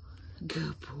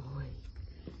 Good boy.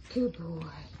 Good boy.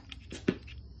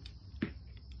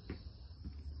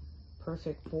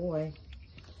 Perfect boy.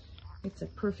 It's a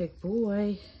perfect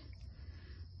boy.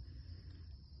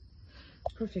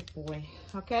 Perfect boy.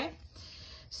 Okay,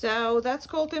 so that's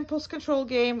called impulse control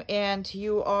game, and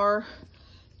you are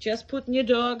just putting your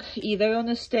dog either on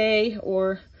a stay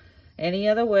or any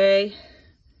other way.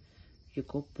 You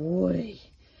good boy.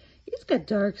 He's got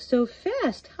dark so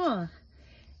fast, huh?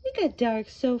 He got dark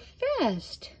so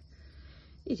fast.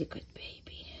 He's a good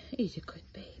baby. He's a good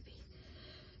baby.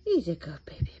 He's a good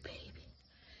baby, baby.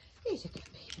 He's a good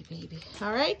baby, baby.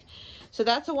 All right. So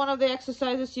that's one of the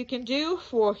exercises you can do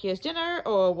for his dinner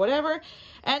or whatever.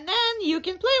 And then you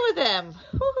can play with them.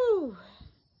 Woohoo!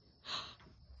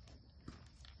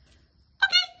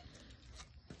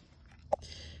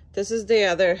 This is the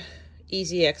other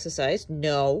easy exercise.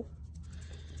 No.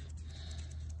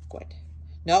 Good.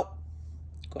 Nope.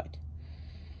 Good.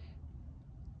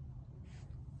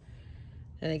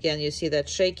 And again, you see that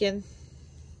shaking?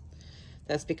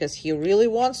 That's because he really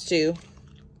wants to,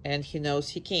 and he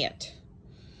knows he can't.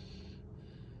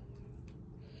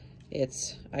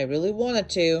 It's, I really wanted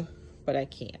to, but I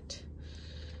can't.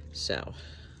 So,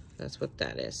 that's what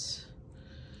that is.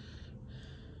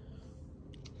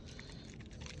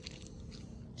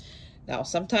 Now,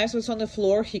 sometimes what's on the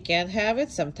floor, he can have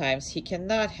it. Sometimes he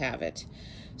cannot have it.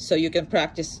 So you can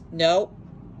practice, no,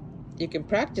 you can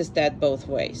practice that both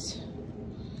ways.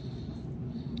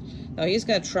 Now he's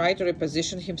gonna try to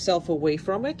reposition himself away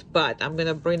from it, but I'm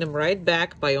gonna bring him right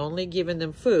back by only giving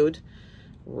him food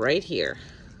right here.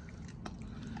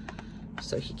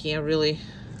 So he can't really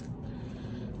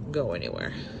go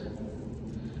anywhere.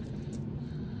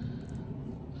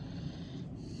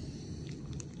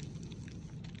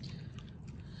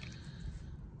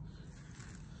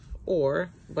 Or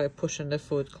by pushing the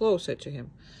food closer to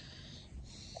him,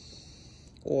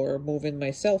 or moving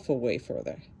myself away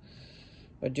further,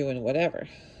 or doing whatever.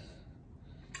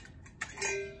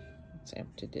 It's an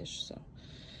empty dish, so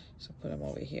put him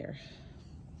over here.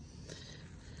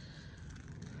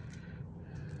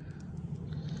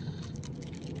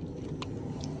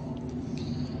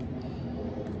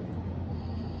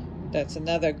 That's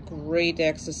another great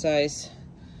exercise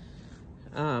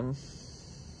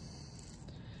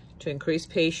to increase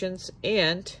patience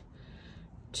and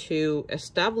to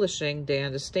establishing the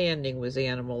understanding with the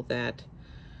animal that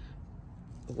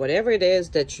whatever it is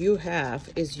that you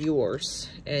have is yours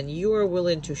and you are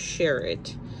willing to share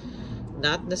it,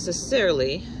 not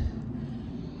necessarily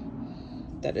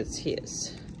that it's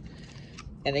his.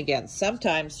 And again,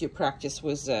 sometimes you practice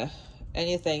with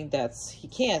anything that's he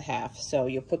can't have. So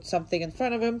you put something in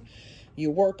front of him,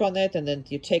 you work on it, and then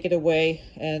you take it away,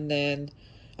 and then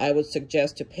I would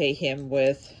suggest to pay him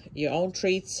with your own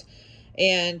treats.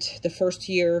 And the first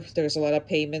year, there's a lot of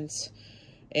payments.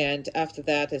 And after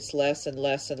that, it's less and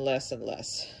less and less and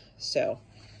less. So,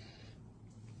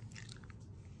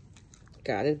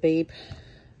 got it, babe?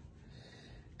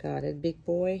 Got it, big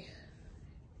boy?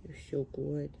 You're so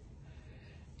good.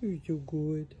 You're so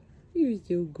good. You're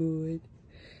so good.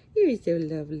 You're so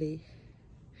lovely.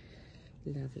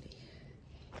 Lovely.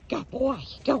 Good boy.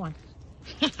 Go on.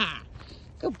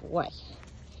 Good boy.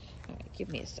 All right, give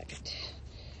me a second.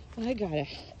 I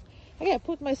gotta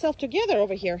put myself together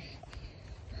over here.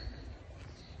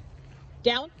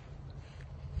 Down.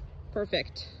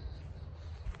 Perfect.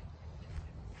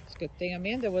 It's a good thing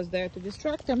Amanda was there to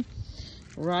distract him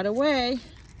right away.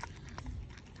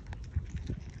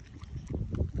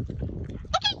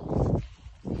 Okay.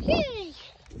 Yay!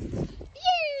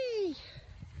 Yay!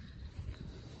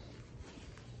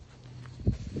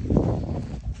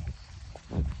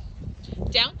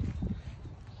 Down.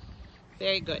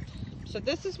 Very good. So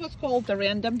this is what's called the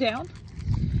random down.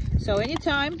 So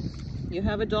anytime you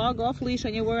have a dog off leash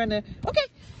and you're in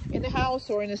the house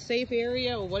or in a safe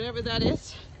area or whatever that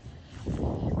is,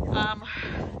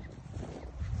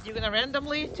 you're gonna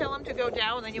randomly tell him to go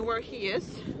down anywhere he is,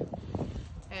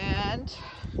 and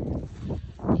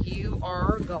you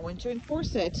are going to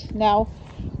enforce it. Now,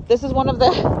 this is one of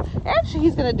the, actually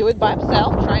he's gonna do it by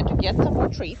himself, trying to get some more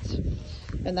treats,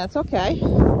 and that's okay,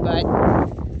 but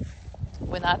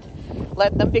we're not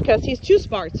letting them because he's too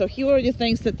smart. So he already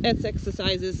thinks that its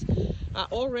exercises are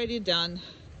already done,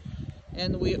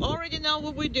 and we already know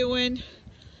what we're doing.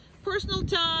 Personal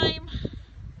time.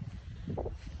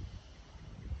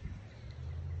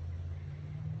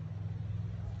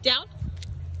 Down.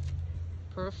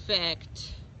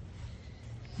 Perfect.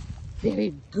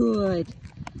 Very good.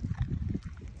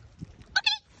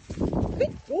 Okay.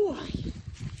 Good boy.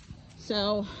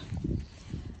 So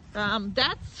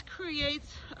that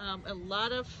creates a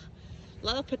lot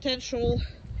of potential,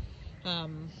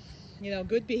 you know,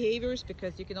 good behaviors,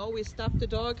 because you can always stop the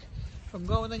dog from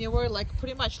going anywhere, like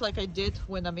pretty much like I did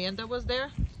when Amanda was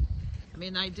there. I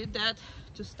mean, I did that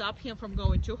to stop him from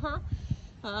going to her.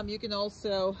 You can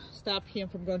also stop him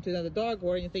from going to another dog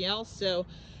or anything else. So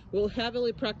we'll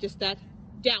heavily practice that.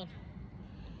 Down.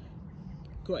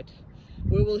 Good.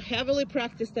 We will heavily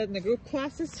practice that in the group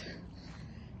classes,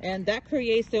 and that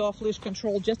creates the off-leash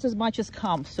control just as much as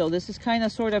Kamus. So this is kind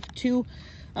of sort of two,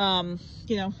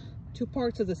 you know, two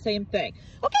parts of the same thing.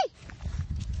 Okay.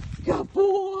 Good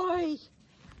boy.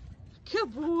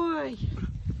 Good boy.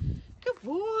 Good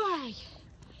boy.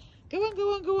 Go on,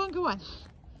 go on, go on, go on.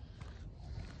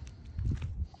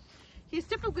 He's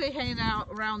typically hanging out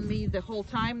around me the whole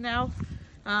time now,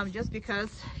 just because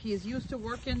he's used to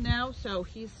working now. So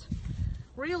he's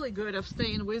really good at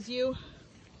staying with you.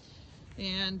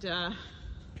 And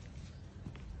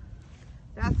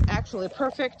that's actually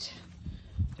perfect.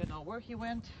 Don't know where he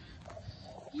went.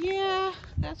 Yeah,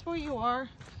 that's where you are.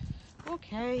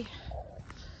 Okay.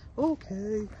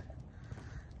 Okay.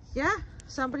 Yeah,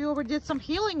 somebody overdid some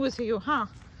healing with you, huh?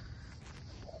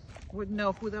 Wouldn't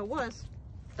know who that was.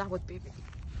 That would be me.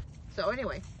 So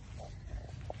anyway.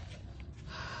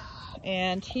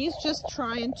 And he's just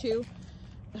trying to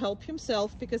help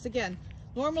himself, because again,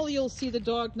 normally you'll see the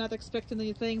dog not expecting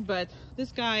anything, but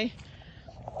this guy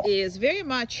is very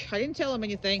much, I didn't tell him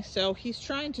anything, so he's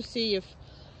trying to see if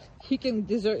he can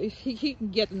he can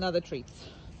get another treat.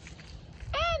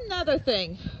 Another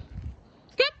thing.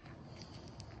 Good.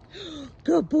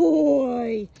 Good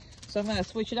boy. So I'm gonna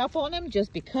switch it up on him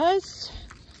just because.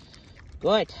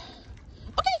 Good.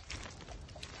 Okay.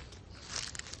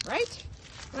 Right?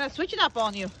 I'm gonna switch it up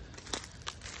on you.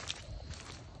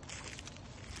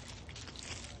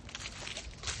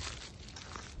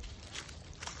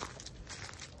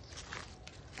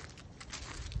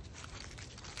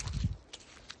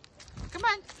 Come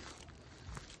on.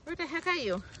 Where the heck are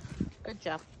you? Good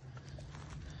job.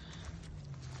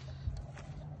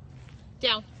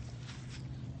 Down.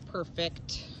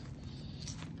 Perfect.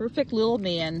 Perfect little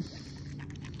man.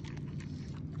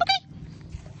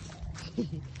 Okay.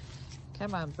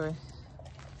 Come on, boy.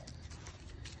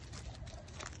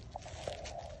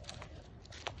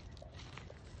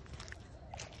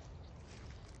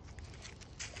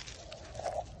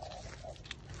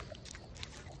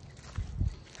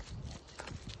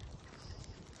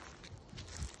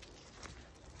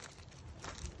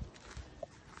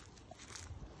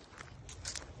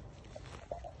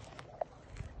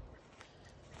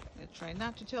 Try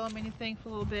not to tell him anything for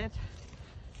a little bit,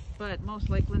 but most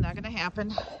likely not going to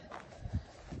happen.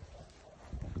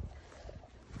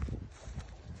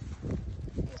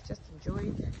 He's just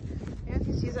enjoying, and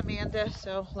he sees Amanda,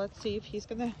 so let's see if he's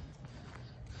going to.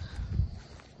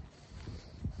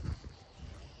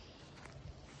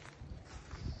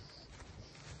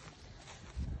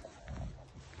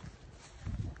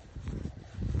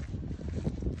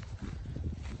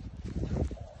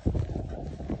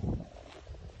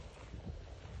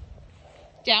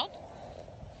 Down.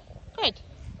 Good.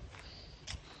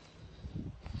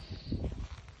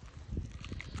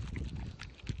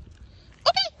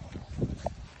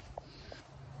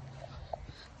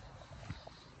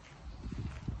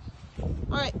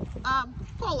 All right,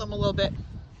 call him a little bit.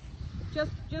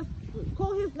 Just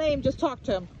call his name, just talk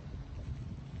to him.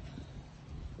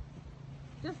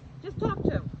 Just talk to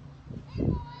him. Hey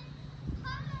boy.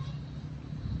 Hi.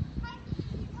 Hi,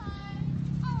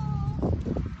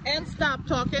 And stop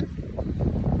talking.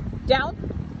 Down.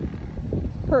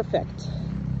 Perfect.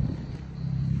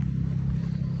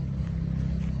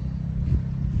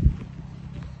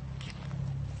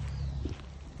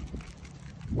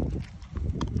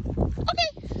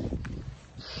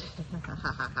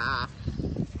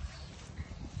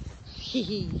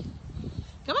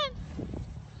 Come on.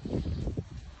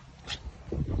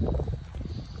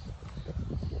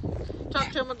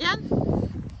 Talk to him again.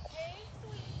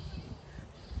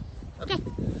 Okay.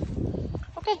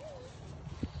 Okay.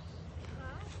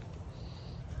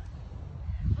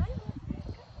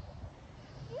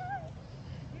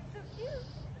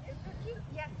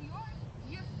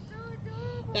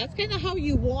 That's kind of how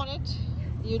you want it.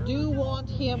 You do want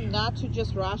him not to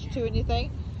just rush to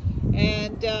anything.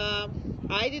 And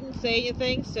I didn't say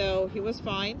anything, so he was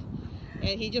fine.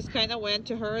 And he just kind of went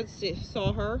to her and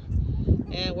saw her.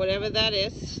 And whatever that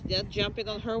is, not jumping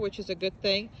on her, which is a good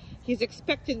thing. He's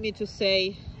expecting me to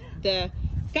say the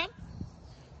come.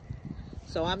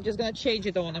 So I'm just going to change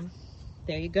it on him.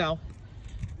 There you go.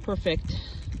 Perfect.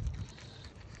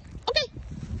 Okay.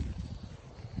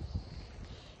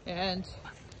 And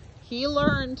he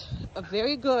learned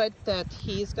very good that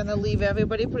he's going to leave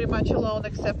everybody pretty much alone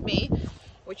except me,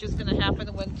 which is going to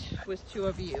happen with two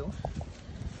of you.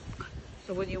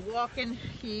 So when you're walking,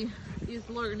 he is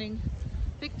learning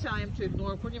big time to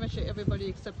ignore pretty much everybody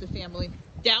except the family.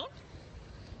 Down.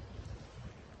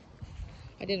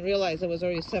 I didn't realize it was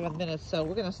already 7 minutes, so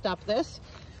we're going to stop this.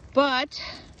 But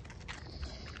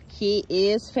he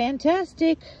is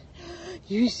fantastic.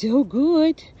 You're so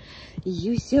good.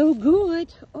 You're so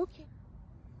good. Okay.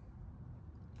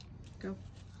 Go.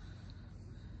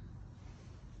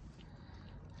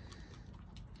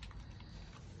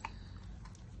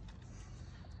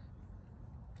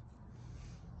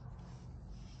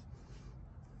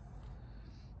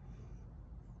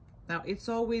 Now, it's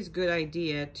always a good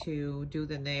idea to do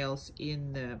the nails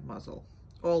in the muzzle.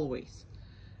 Always.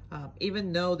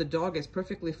 Even though the dog is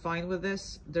perfectly fine with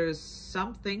this, there's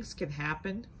some things can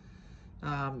happen.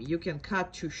 You can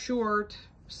cut too short,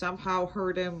 somehow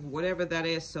hurt him, whatever that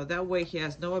is. So that way he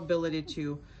has no ability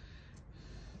to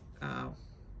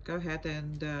go ahead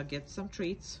and get some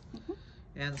treats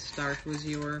and start with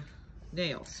your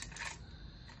nails.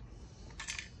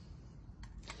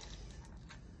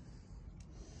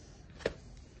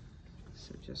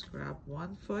 So just grab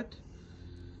one foot.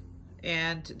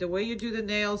 And the way you do the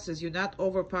nails is you're not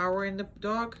overpowering the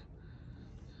dog.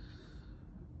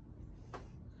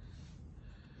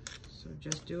 So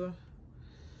just do a,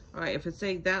 all right, if it's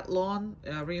saying that long,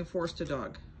 reinforce the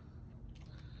dog.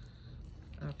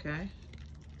 Okay.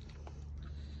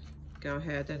 Go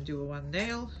ahead and do one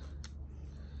nail.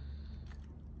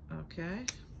 Okay,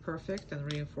 perfect. And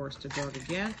reinforce the dog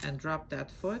again and drop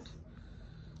that foot.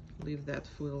 Leave that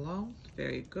foot alone.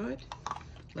 Very good.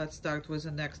 Let's start with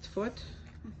the next foot.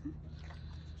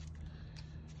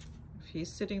 If he's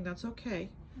sitting, that's okay.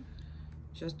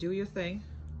 Just do your thing.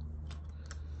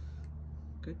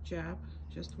 Good job.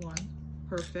 Just one.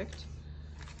 Perfect.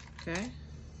 Okay.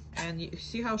 And you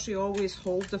see how she always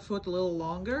holds the foot a little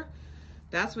longer?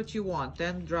 That's what you want.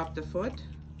 Then drop the foot.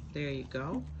 There you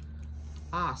go.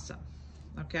 Awesome.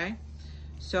 Okay.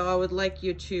 So I would like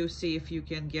you to see if you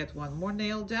can get one more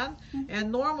nail done.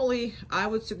 And normally I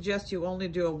would suggest you only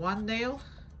do a one nail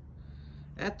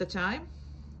at the time,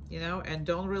 you know, and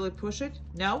don't really push it.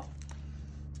 No.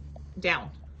 Down.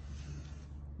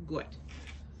 Good.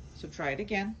 So try it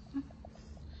again.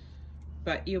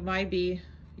 But you might be,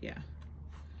 yeah.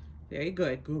 Very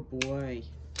good. Good boy.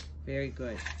 Very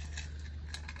good.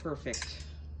 Perfect.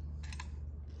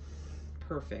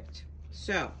 Perfect.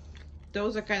 So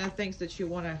those are kind of things that you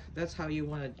want to, that's how you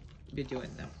want to be doing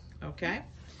them. Okay.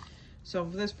 So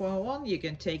from this point on, you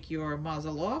can take your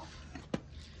muzzle off.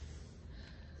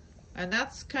 And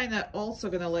that's kind of also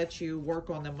going to let you work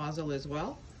on the muzzle as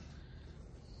well.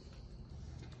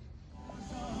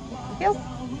 Yep.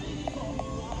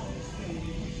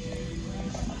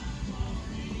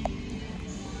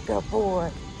 Good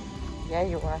boy. Yeah,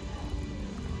 you are.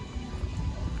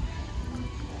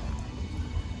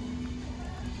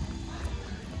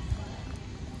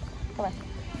 Come on.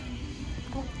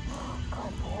 Good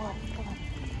boy. Come on.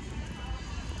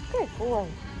 Good boy.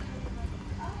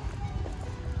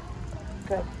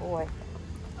 Good boy.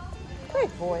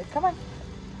 Good boy. Come on.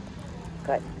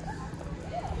 Good.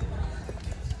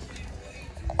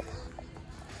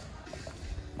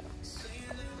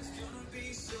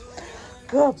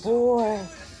 Good boy.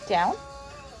 Down.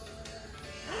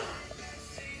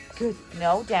 Good.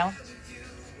 No, down.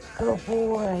 Good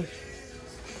boy.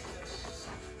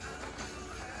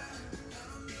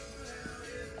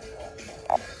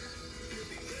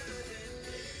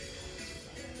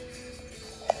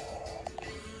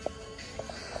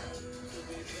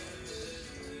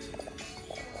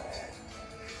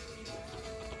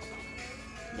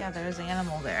 Yeah, there's an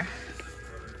animal there.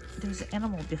 There's an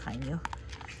animal behind you.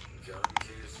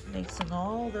 Mixing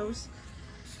all those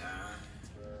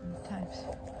times.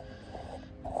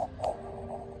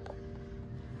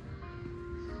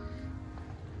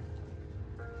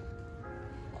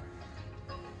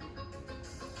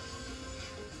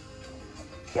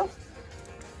 Yo.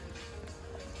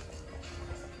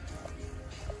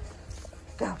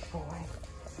 Good boy.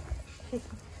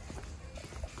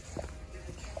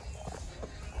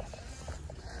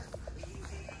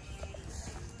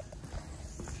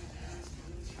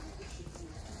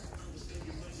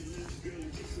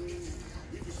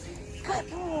 Good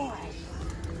boy.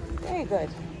 Very good.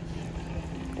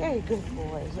 Very good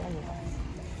boy. Yeah, you are.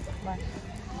 Come on.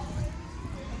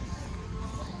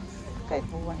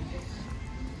 Good boy.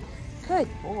 Good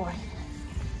boy.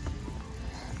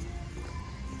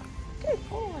 Good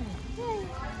boy. Yay.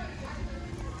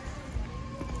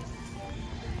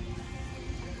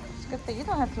 It's good that you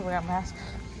don't have to wear a mask.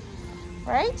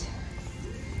 Right?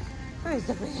 Who's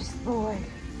the biggest boy?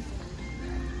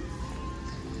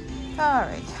 All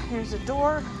right, here's a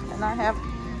door, and I have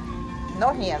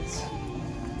no hands.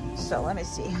 So let me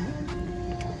see.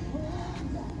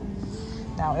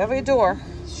 Now every door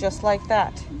is just like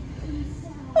that.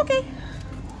 Okay,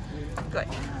 good.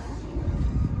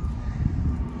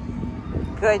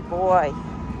 Good boy.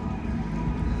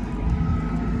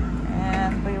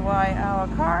 And we wipe our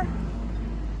car.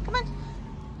 Come on.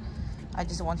 I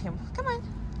just want him, come on,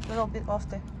 a little bit off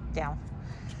the, down,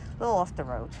 a little off the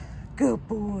road. Good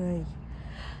boy.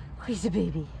 He's a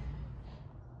baby.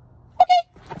 Okay.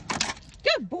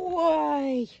 Good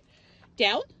boy.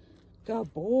 Down.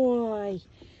 Good boy.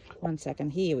 1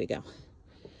 second. Here we go.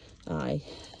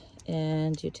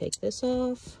 And you take this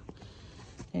off.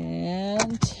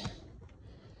 And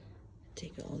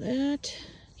take all that.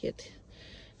 Get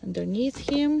underneath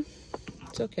him.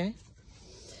 It's okay.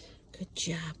 Good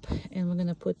job. And we're going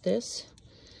to put this.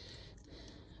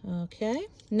 Okay.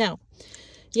 Now.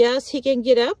 Yes, he can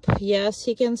get up. Yes,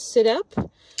 he can sit up.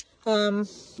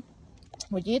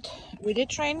 We did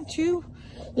train to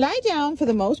lie down for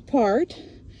the most part,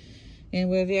 and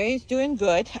we're doing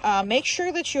good. Make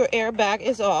sure that your airbag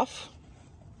is off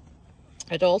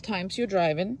at all times you're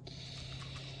driving,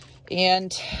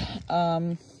 and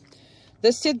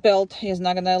this seat belt is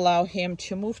not going to allow him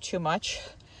to move too much.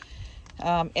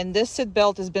 And this seat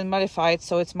belt has been modified,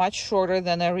 so it's much shorter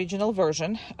than the original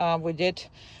version. We did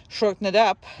shorten it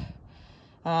up,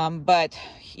 but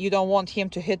you don't want him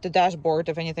to hit the dashboard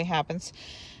if anything happens.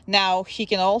 Now, he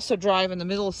can also drive in the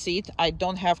middle seat. I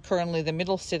don't have currently the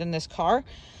middle seat in this car,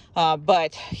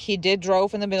 but he did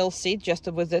drove in the middle seat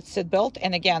just with that seat belt.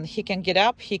 And again, he can get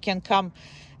up, he can come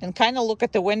and kind of look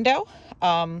at the window,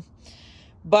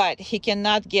 but he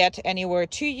cannot get anywhere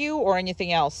to you or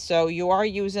anything else. So you are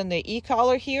using the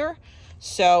e-collar here,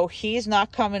 so he's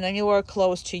not coming anywhere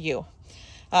close to you.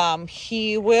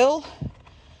 He will,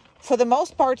 for the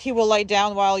most part, he will lie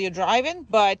down while you're driving,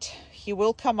 but he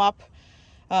will come up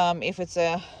if it's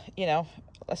a, you know,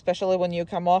 especially when you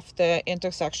come off the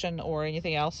intersection or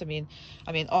anything else. I mean,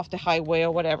 off the highway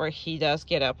or whatever, he does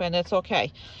get up, and it's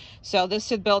okay. So this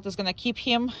seat belt is going to keep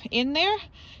him in there.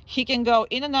 He can go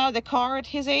in and out of the car at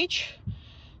his age,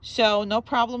 so no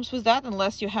problems with that,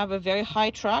 unless you have a very high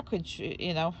truck, which,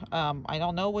 you know, I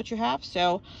don't know what you have.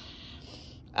 So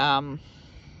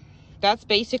that's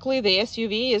basically the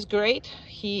SUV is great.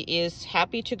 He is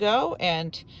happy to go,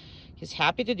 and he's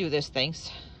happy to do these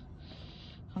things.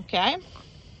 Okay.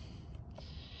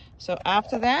 So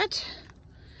after that,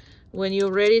 when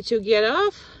you're ready to get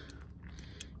off,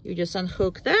 you just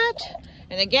unhook that.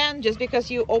 And again, just because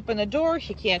you open the door,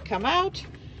 he can't come out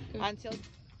until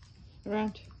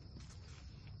around.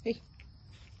 Hey.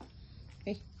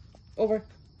 Hey. Over.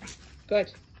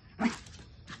 Good.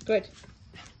 Good.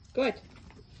 Good.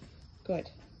 Good.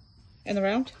 And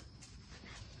around.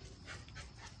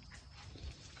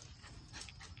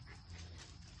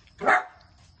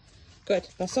 Good.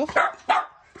 Pass off.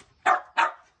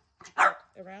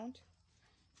 Around.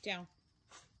 Down.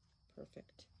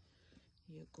 Perfect.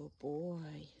 You go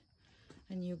boy.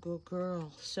 And you go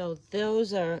girl. So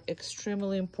those are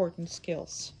extremely important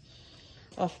skills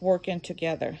of working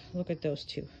together. Look at those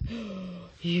two.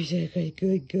 You're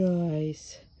good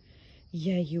guys.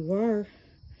 Yeah, you are.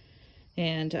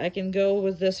 And I can go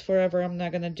with this forever. I'm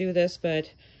not gonna do this,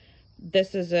 but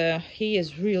this is he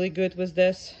is really good with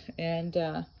this. And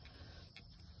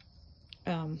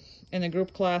in the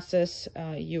group classes,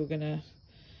 you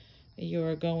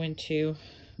are going to,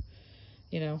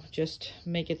 you know, just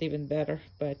make it even better.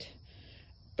 But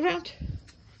around.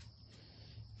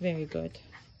 Very good.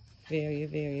 Very,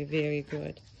 very, very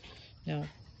good. No,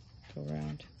 go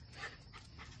around.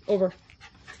 Over,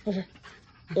 over,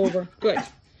 over. Good,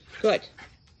 good.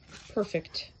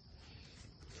 Perfect.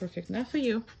 Perfect. Not for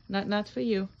you. Not for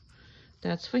you.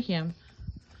 That's for him.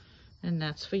 And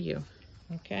that's for you.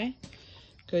 Okay?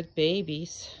 Good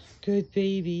babies. Good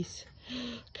babies.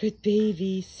 Good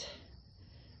babies.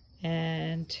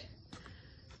 And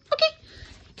okay.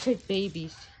 Good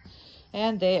babies.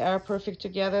 And they are perfect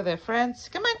together. They're friends.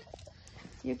 Come on.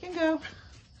 You can go.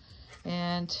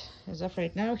 And as of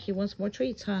right now, he wants more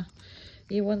treats, huh?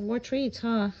 You want more treats,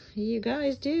 huh? You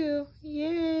guys do.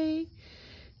 Yay.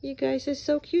 You guys are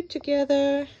so cute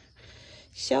together.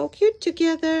 So cute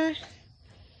together.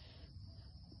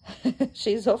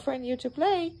 She's offering you to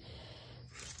play.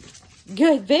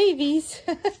 Good babies.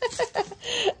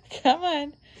 Come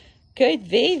on. Good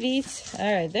babies.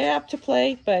 All right, they're up to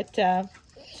play, but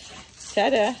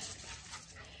ta-da.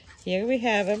 Here we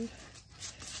have him.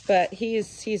 But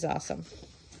he's awesome.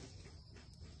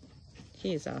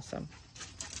 He is awesome.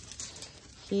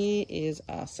 He is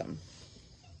awesome.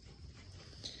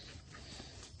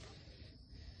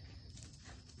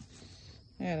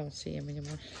 I don't see him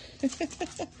anymore.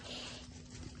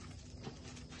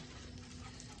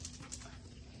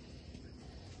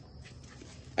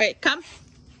 All right, come.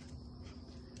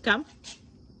 Come.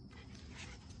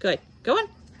 Good. Go on.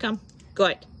 Come.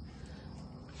 Good.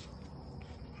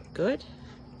 Good.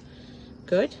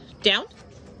 Good. Down.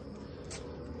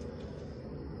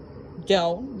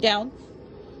 Down. Down.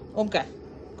 Okay.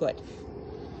 Good.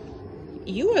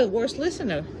 You are the worst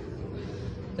listener.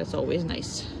 That's always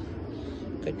nice.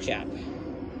 Good job.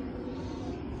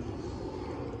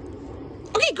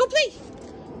 Okay, go play.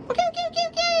 Okay, okay, okay,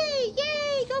 okay.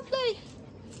 Yay, go play.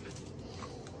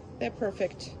 They're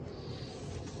perfect.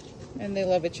 And they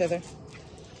love each other.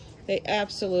 They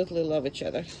absolutely love each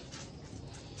other.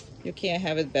 You can't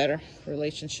have a better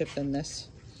relationship than this.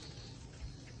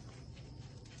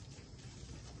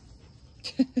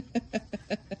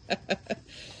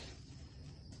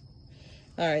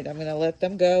 All right, I'm gonna let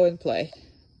them go and play.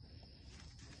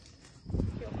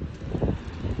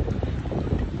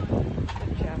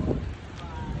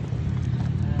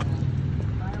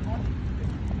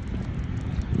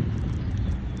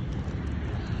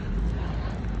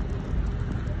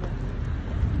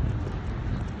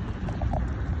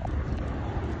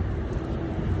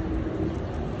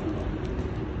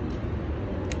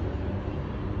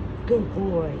 Good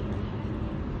boy.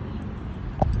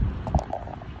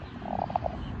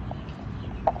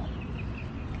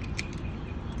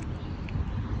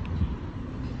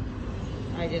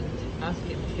 I didn't ask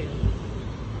him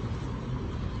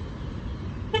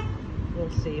to. We'll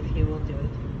see if he will do it.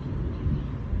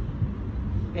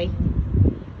 Hey.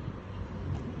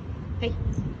 Hey.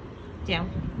 Down.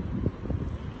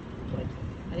 Good.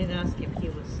 I didn't ask him. He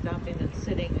was stopping and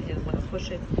sitting. I didn't want to push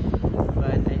it,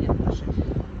 but I didn't push it.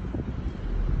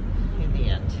 In the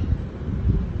end.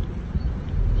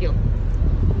 Heel.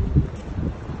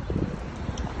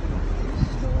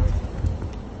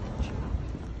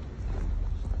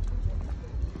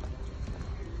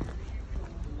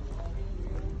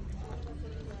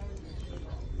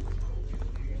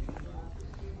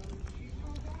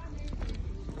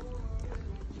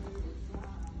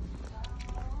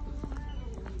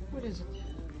 What is it?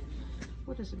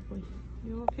 What is it, boy?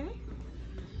 You okay?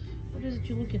 What is it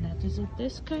you're looking at? Is it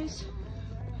this, guys?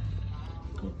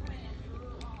 Good boy.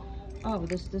 Oh,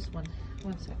 this one.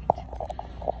 1 second.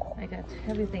 I got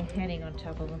everything hanging on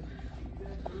top of him.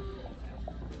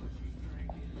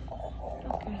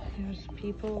 Okay, there's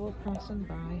people passing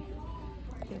by.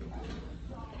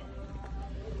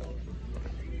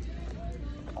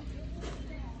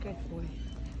 Good boy.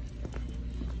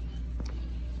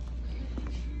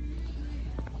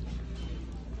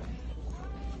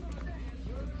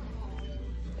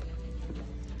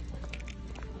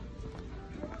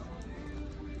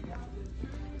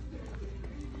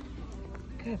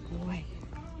 Good boy.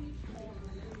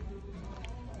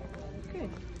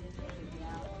 Good.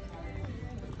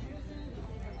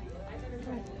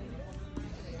 Good.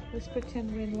 Let's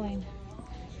pretend we're in line.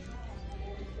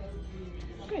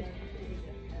 Good.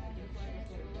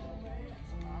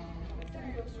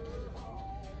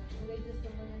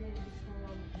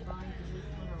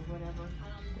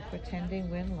 Pretending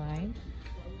we're in line.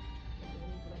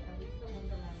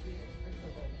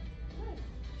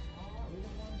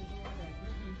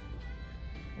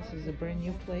 This is a brand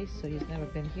new place, so he's never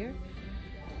been here.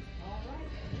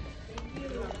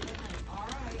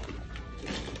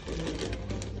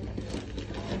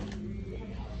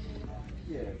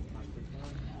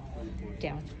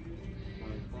 Down.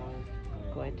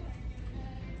 Good.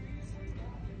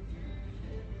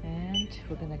 And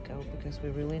we're gonna go because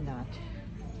we're really not.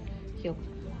 Heel.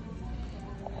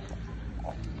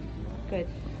 Good.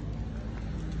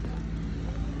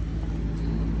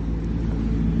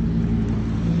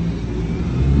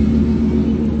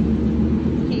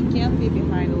 He can be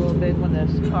behind a little bit when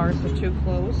the cars are too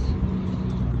close,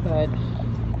 but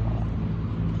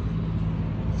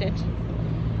sit.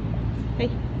 Hey,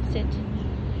 sit.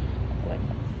 Good.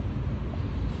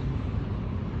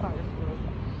 Cars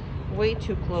are way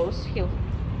too close. Heel.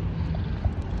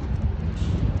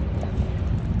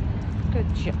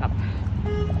 Good job.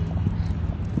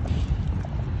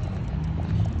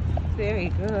 Very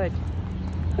good.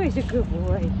 Oh, he's a good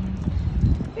boy.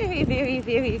 Very, very,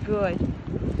 very good.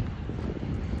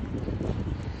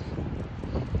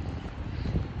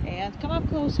 And come up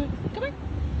closer. Come on.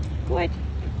 Good.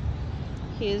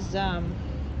 He's down.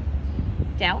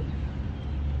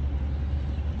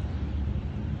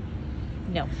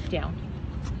 No, down.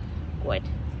 Good.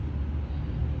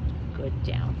 Good,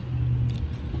 down.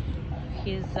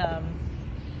 His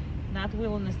not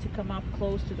willingness to come up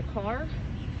close to the car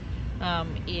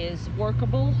is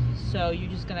workable, so you're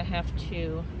just gonna have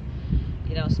to,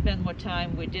 you know, spend more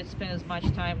time. We did spend as much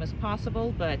time as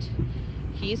possible, but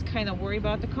he's kind of worried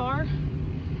about the car,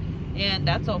 and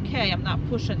that's okay. I'm not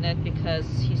pushing it because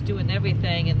he's doing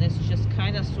everything, and this just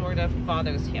kind of sort of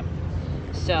bothers him,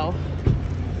 so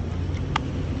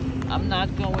I'm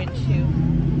not going to.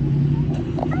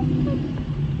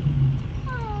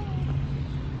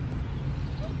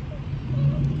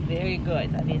 Very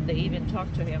good. I mean, they even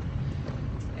talked to him,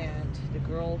 and the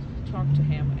girl talked to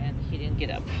him, and he didn't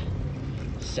get up.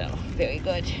 So, very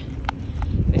good.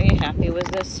 Very happy with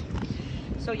this.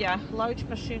 So yeah, large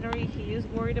machinery he is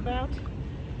worried about.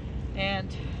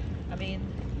 And, I mean,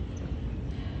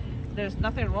 there's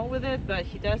nothing wrong with it, but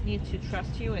he does need to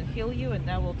trust you and heal you, and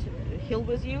that will heal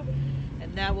with you,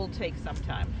 and that will take some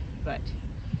time. But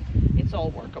it's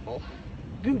all workable.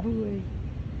 Good boy.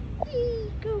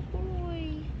 Hey, good boy.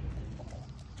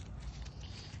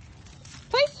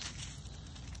 Please.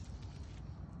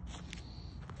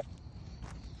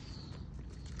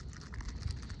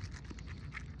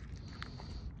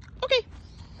 Okay.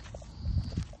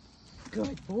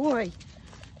 Good boy.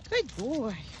 Good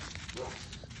boy.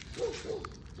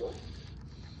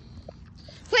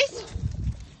 Please.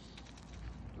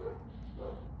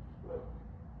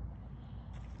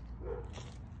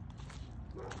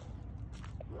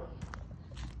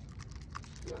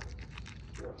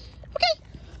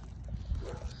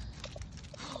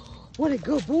 What a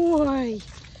good boy.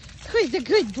 He's a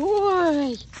good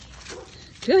boy.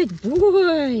 Good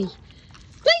boy.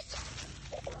 Please.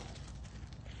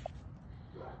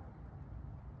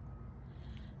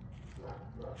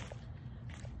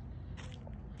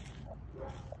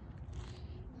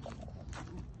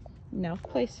 No,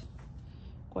 please.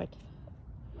 Good.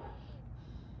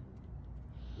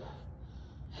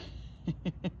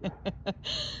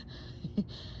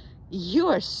 You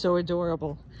are so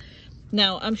adorable.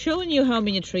 Now, I'm showing you how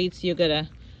many treats you gotta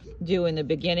do in the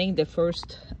beginning. The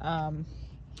first,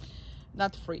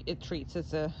 not free treats.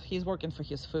 It's he's working for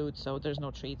his food, so there's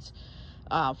no treats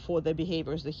for the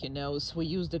behaviors that he knows. We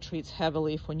use the treats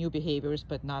heavily for new behaviors,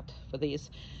 but not for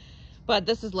these. But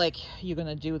this is like you're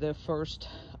gonna do the first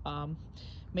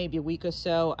maybe a week or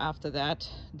so. After that,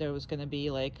 there was gonna be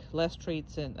like less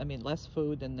treats and less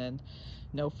food, and then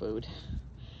no food.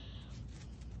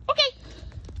 Okay.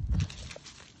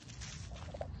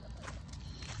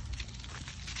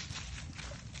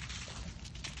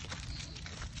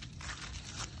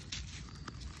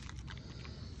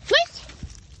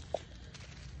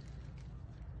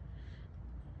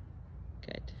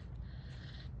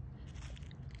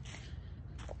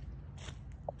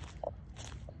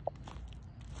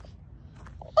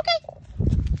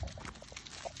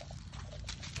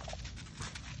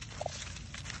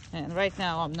 And right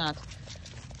now I'm not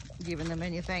giving them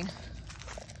anything.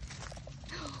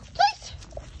 Please.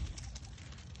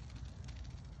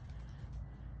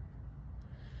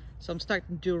 So I'm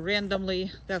starting to do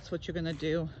randomly. That's what you're gonna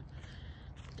do.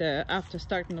 after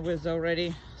starting with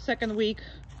already second week,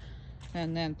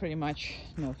 and then pretty much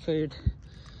no food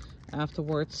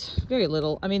afterwards. Very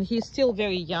little. I mean, he's still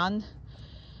very young.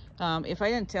 If I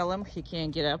didn't tell him he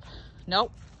can't get up,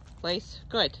 nope, place,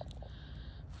 good.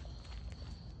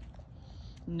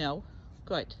 No,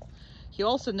 good. He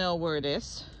also know where it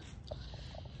is,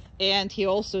 and he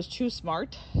also is too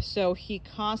smart, so he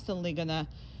constantly gonna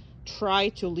try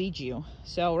to lead you.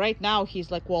 So right now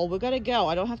he's like, well, we gotta go,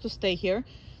 I don't have to stay here,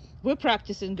 we're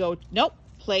practicing go, nope,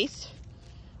 place,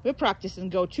 we're practicing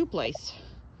go to place,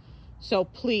 so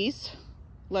please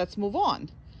let's move on.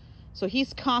 So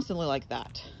he's constantly like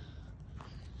that.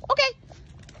 Okay.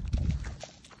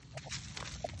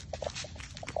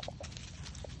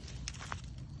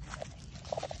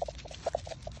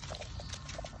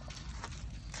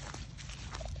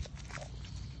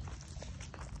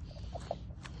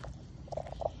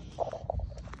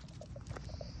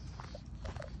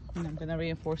 And I'm gonna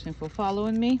reinforce him for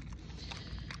following me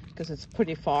because it's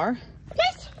pretty far.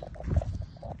 Yes.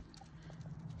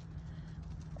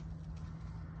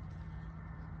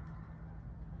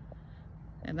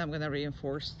 And I'm gonna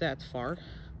reinforce that far.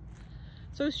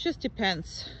 So it just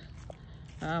depends.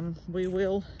 We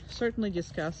will certainly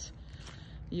discuss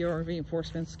your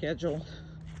reinforcement schedule,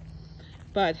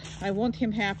 but I want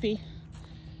him happy,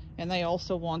 and I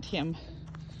also want him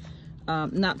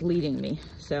not leading me.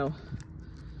 So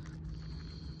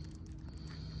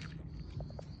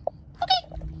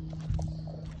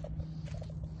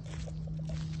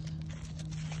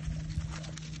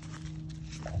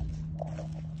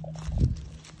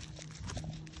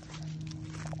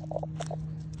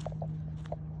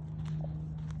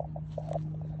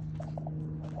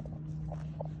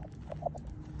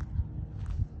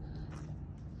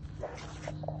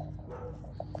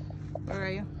where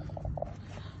are you?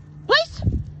 Place!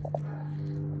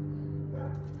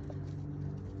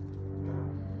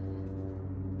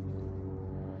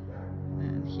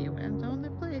 And he went on the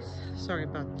place. Sorry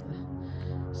about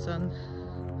the sun.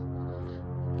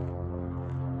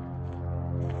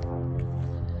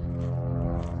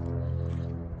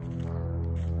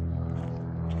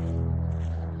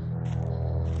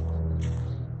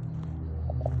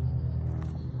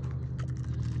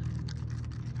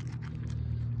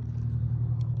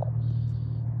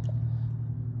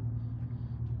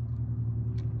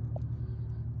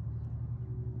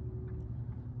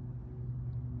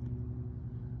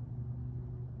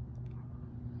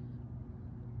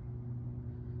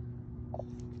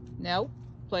 No,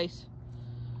 place.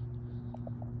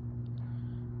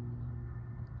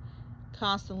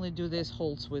 Constantly do this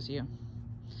holds with you,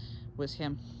 with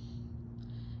him,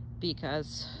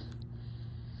 because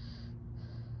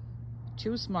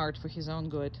too smart for his own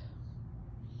good.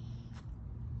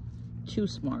 Too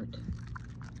smart.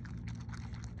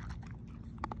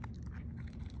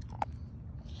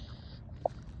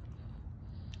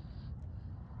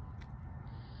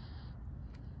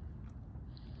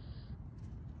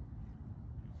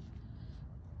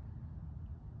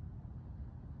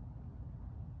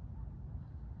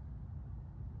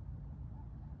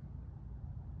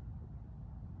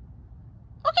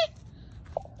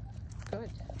 Good.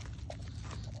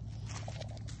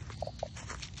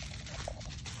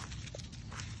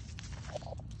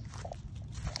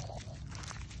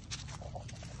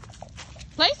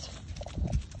 Place.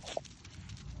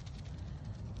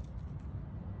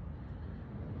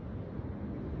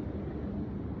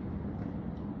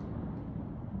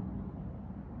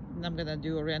 And I'm gonna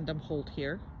do a random hold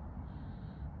here,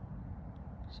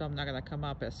 so I'm not gonna come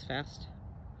up as fast.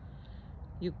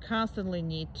 You constantly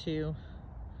need to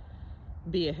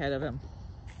be ahead of him.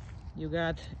 You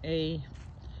got a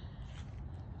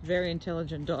very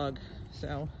intelligent dog,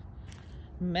 so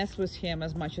mess with him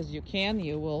as much as you can.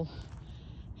 You will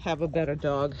have a better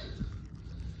dog.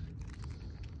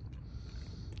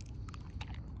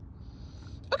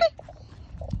 Okay.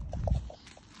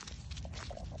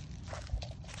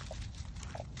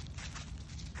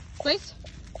 Place.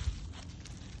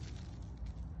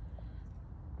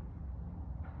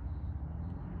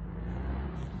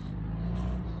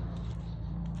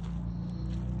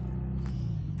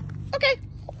 Okay.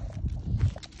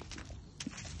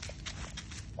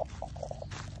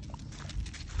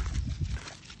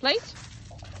 Place.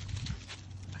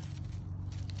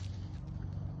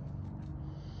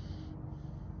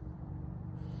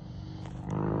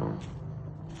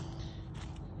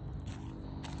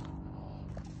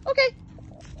 Okay.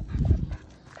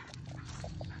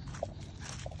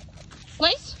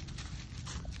 Place.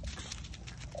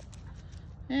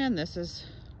 And this is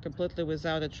completely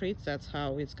without a treat. That's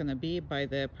how it's gonna be by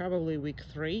the probably week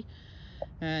 3.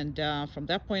 And from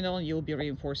that point on, you'll be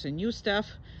reinforcing new stuff.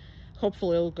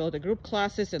 Hopefully you'll go to group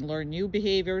classes and learn new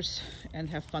behaviors and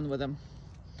have fun with them.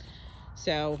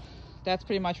 So that's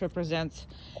pretty much represents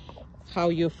how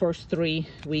your first 3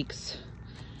 weeks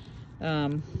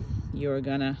you're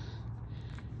gonna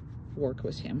work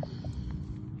with him.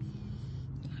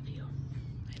 Love you.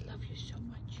 I love you so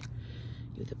much.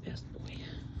 You're the best boy.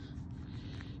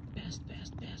 Best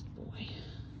boy.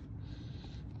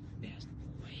 Best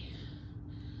boy.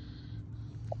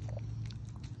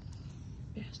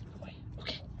 Best boy.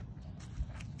 Okay.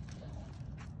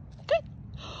 Good.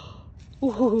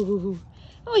 Ooh.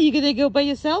 Oh, you're gonna go by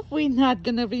yourself? We're not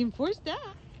gonna reinforce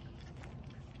that.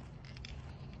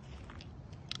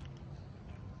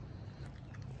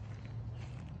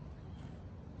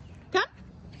 Come.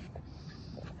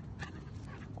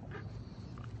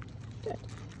 Good.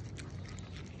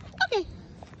 Okay.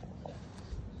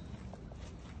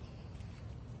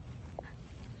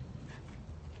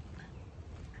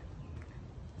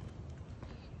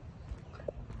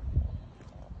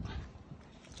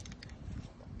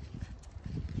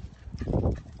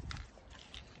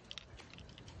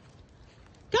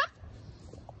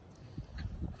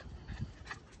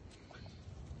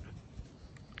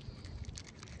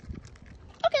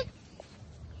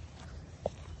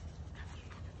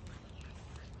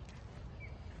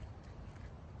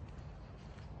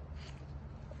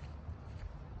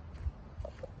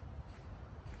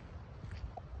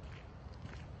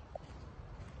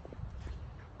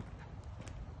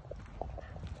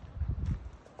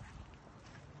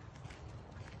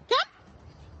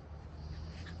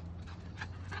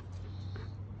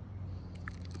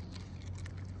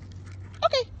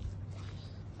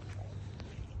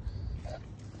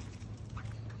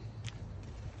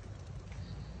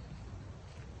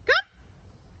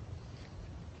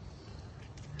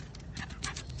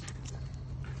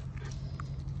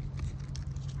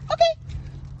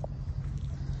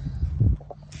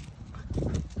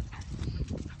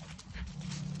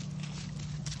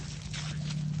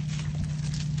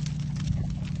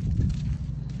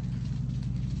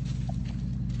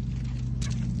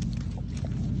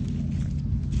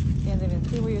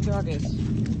 See where your dog is.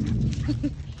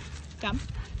 Come.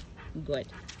 Good.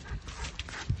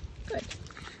 Good.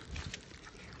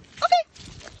 Okay.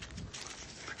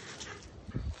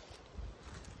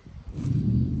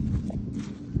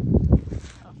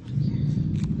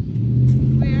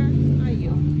 Where are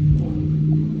you?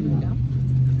 Here we go.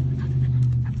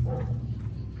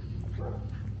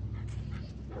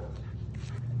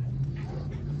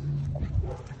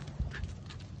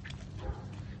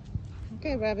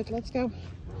 Okay, Rabbit, let's go.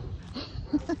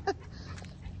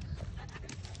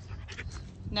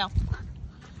 No.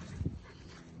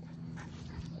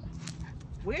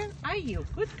 Where are you?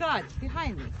 Good God,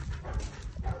 behind me.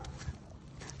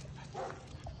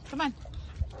 Come on.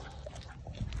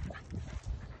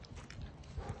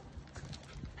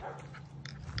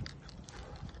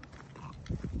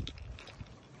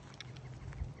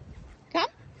 Come.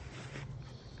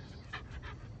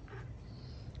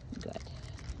 Good.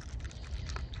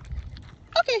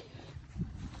 Okay.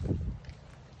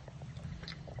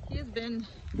 He's been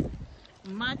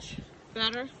much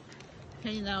better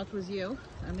hanging out with you.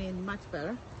 I mean, much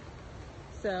better.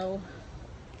 So,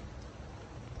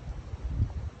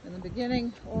 in the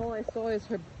beginning, all I saw is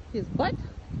his butt.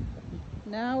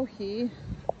 Now you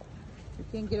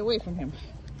can't get away from him,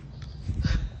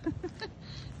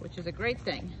 which is a great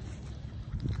thing.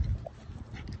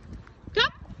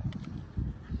 Come.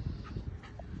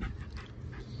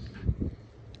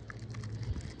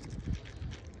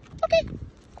 Okay.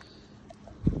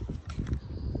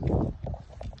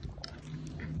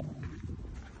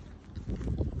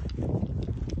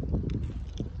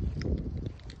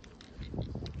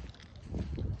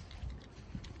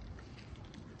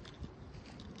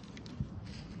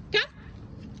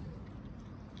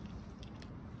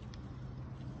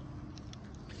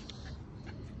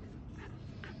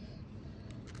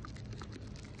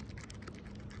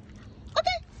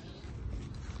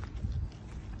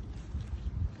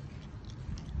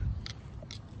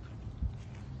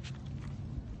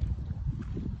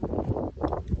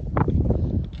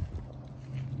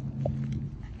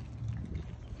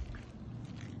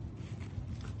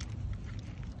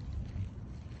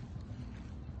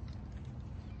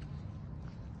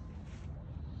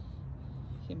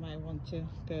 He might want to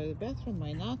go to the bathroom,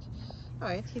 might not. All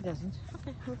right, he doesn't.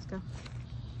 Okay, let's go.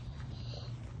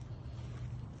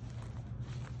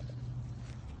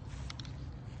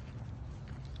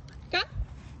 Come.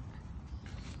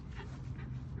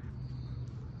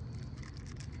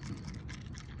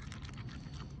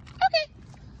 Okay.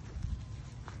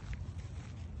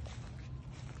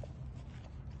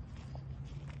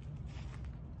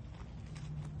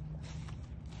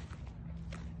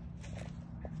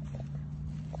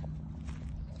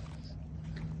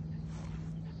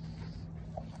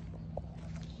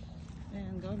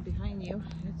 on behind you.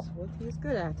 It's what he's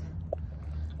good at.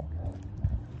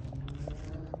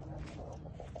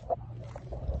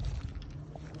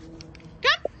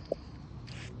 Come!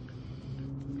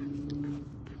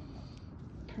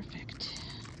 Perfect.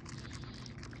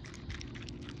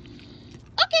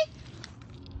 Okay!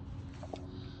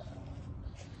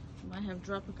 Might have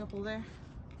dropped a couple there.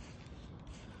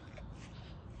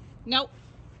 No.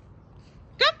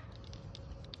 Come!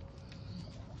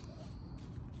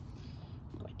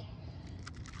 Good.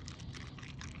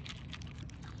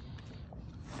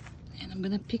 And I'm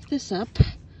gonna pick this up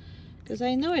because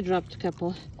I know I dropped a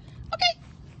couple. Okay.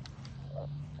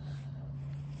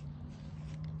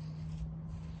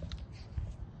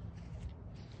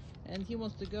 And he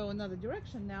wants to go another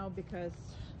direction now because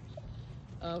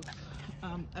of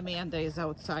Amanda is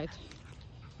outside.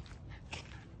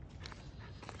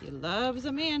 He loves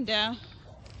Amanda.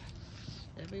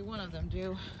 Every one of them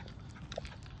do.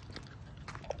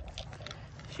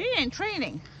 She ain't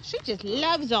training. She just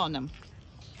loves on them.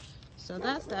 So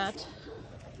that's that.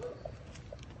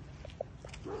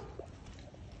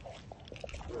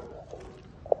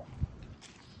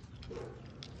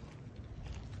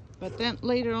 But then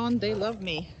later on, they love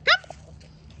me.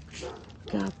 Come!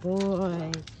 Good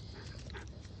boy.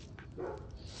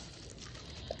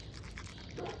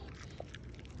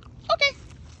 Okay.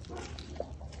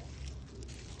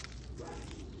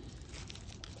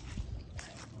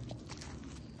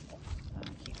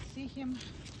 I can't see him.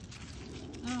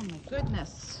 Oh my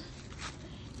goodness.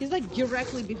 He's like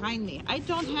directly behind me. I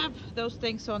don't have those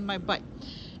things on my butt.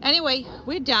 Anyway,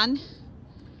 we're done.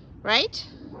 Right?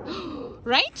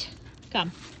 Right?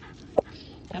 Come.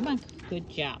 Come on. Good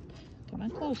job. Come on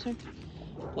closer.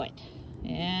 Good.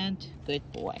 And good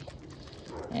boy.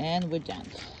 And we're done.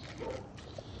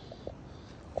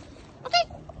 Okay.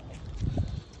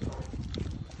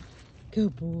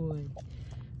 Good boy.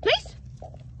 Please.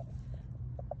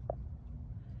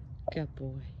 Good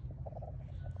boy.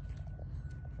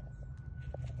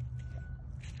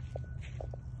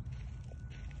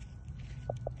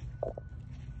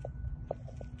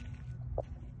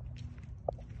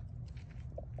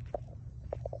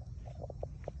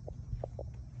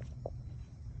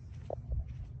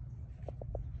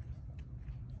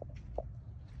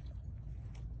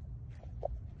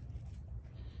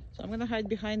 So I'm going to hide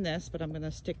behind this, but I'm going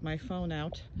to stick my phone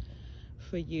out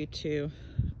for you to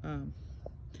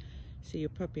see your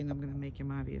puppy, and I'm going to make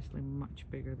him obviously much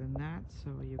bigger than that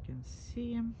so you can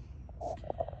see him.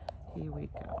 Here we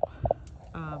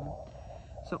go.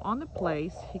 So on the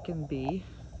place, he can be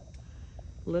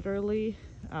literally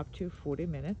up to 40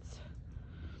 minutes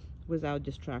without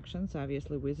distractions.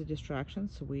 Obviously with the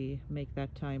distractions, we make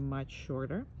that time much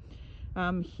shorter.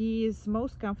 He is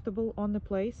most comfortable on the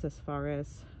place as far as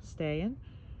staying,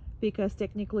 because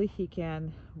technically he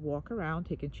can walk around,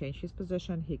 he can change his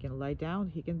position, he can lie down,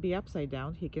 he can be upside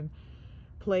down, he can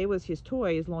play with his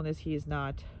toy as long as he is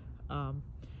not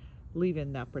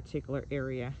leaving that particular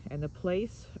area. And the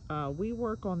place, we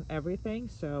work on everything.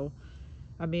 So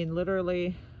I mean,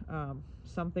 literally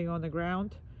something on the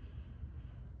ground.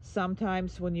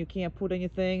 Sometimes when you can't put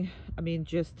anything, I mean,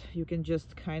 just you can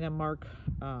just kind of mark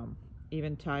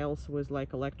even tiles with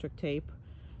like electric tape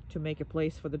to make a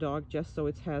place for the dog, just so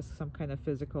it has some kind of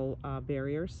physical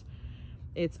barriers.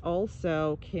 It's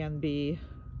also can be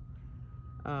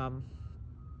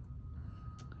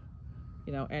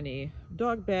you know, any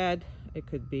dog bed. It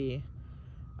could be,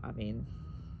 I mean,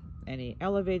 any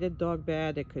elevated dog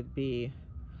bed. It could be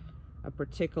a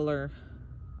particular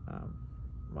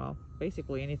well,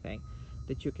 basically anything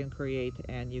that you can create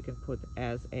and you can put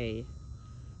as a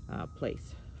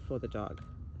place for the dog.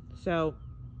 So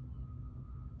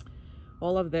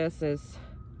all of this is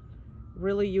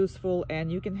really useful,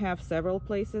 and you can have several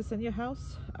places in your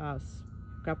house, a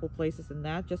couple places in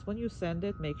that. Just when you send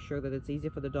it, make sure that it's easy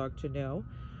for the dog to know.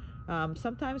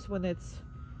 Sometimes when it's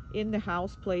in the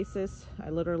house places, I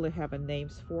literally have a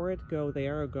names for it, go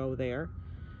there or go there,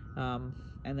 and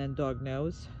then dog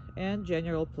knows. And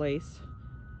general place,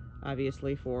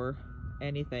 obviously, for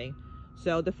anything.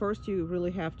 So the first, you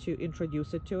really have to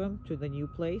introduce it to him, to the new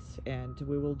place, and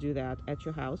we will do that at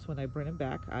your house when I bring him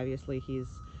back. Obviously he's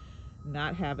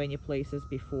not have any places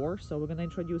before, so we're going to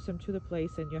introduce him to the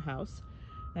place in your house,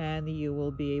 and you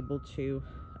will be able to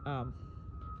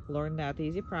learn that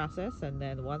easy process. And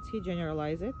then once he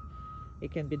generalizes it,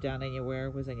 it can be done anywhere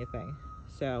with anything.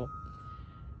 So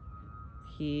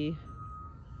he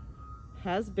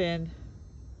has been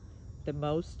the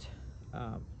most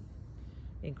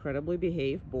incredibly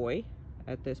behaved boy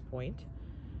at this point.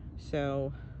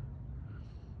 So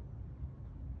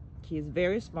he's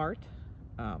very smart.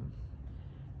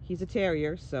 he's a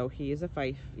terrier, so he is a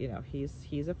fight, you know,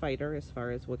 he's a fighter as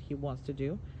far as what he wants to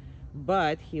do,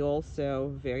 but he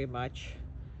also very much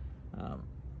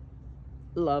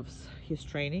loves his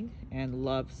training and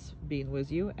loves being with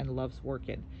you and loves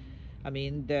working. I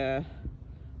mean, the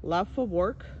love for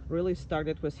work really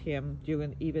started with him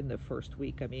during even the first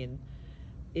week. I mean,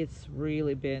 it's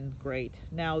really been great.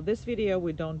 Now, this video,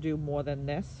 we don't do more than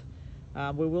this.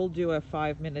 We will do a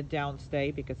 5-minute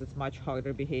downstay because it's much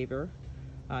harder behavior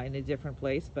in a different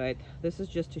place, but this is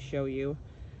just to show you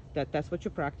that that's what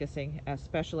you're practicing.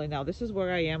 Especially now, this is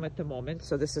where I am at the moment,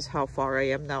 so this is how far I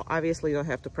am now. Obviously, you don't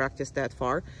have to practice that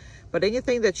far, but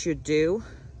anything that you do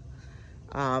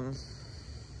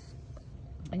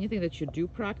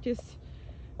practice,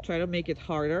 try to make it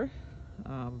harder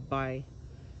by,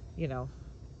 you know,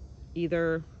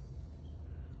 either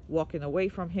walking away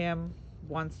from him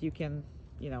once you can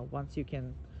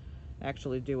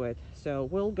actually do it. So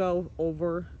we'll go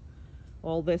over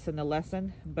all this in the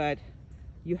lesson, but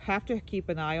you have to keep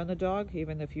an eye on the dog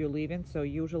even if you're leaving. So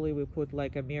usually we put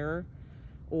like a mirror,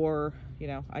 or, you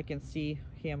know, I can see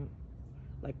him,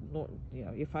 like, you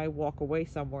know, if I walk away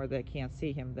somewhere that I can't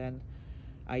see him, then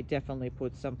I definitely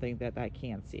put something that I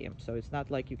can't see him. So it's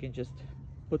not like you can just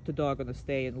put the dog on a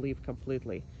stay and leave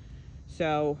completely.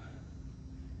 So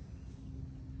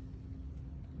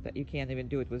that you can't even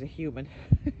do it with a human.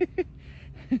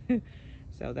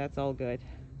 So that's all good.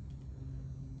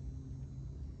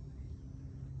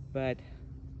 But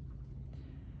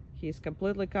he's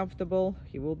completely comfortable.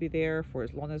 He will be there for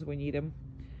as long as we need him.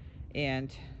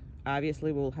 And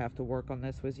obviously we'll have to work on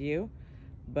this with you.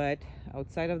 But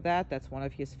outside of that, that's one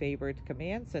of his favorite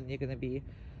commands, and you're going to be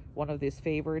one of his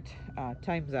favorite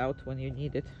times out when you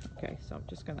need it. Okay, so I'm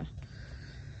just gonna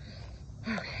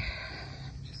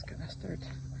start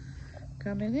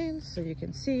coming in so you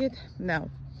can see it. Now,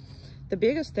 the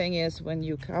biggest thing is when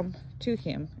you come to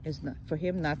him is not for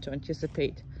him not to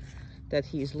anticipate that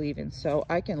he's leaving. So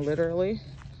I can literally,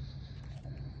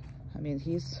 I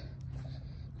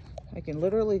can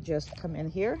literally just come in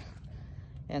here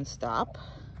and stop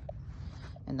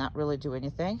and not really do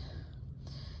anything,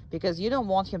 because you don't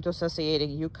want him to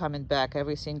associating you coming back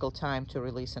every single time to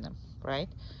releasing him, right?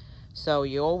 So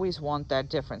you always want that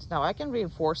difference. Now I can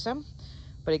reinforce him,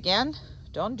 but again,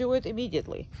 don't do it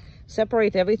immediately.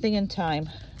 Separate everything in time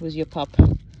with your pup.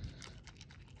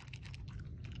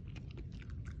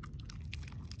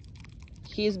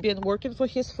 He's been working for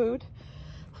his food,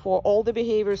 for all the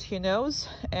behaviors he knows,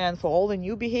 and for all the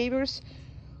new behaviors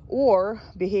or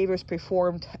behaviors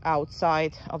performed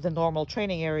outside of the normal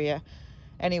training area,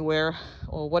 anywhere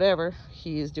or whatever,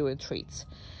 he is doing treats.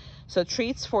 So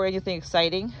treats for anything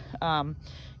exciting,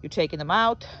 you're taking them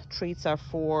out. Treats are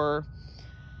for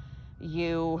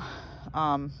you,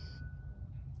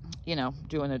 you know,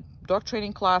 doing the dog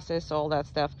training classes, all that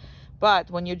stuff.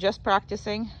 But when you're just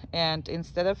practicing, and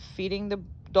instead of feeding the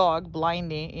dog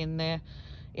blindly in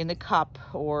the cup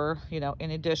or, you know,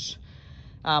 in a dish,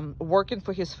 working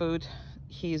for his food,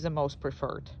 he's the most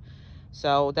preferred.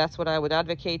 So that's what I would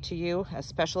advocate to you,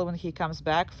 especially when he comes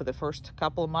back for the first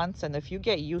couple of months. And if you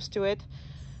get used to it,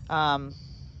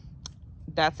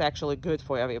 that's actually good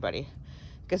for everybody,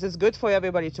 because it's good for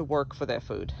everybody to work for their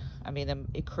food. I mean,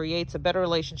 it creates a better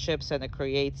relationships, and it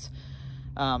creates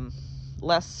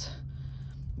less,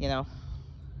 you know,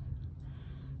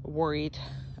 worried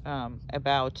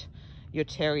about your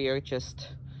terrier just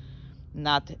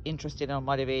not interested or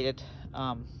motivated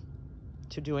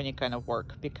to do any kind of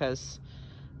work, because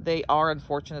they are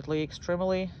unfortunately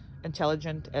extremely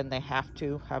intelligent and they have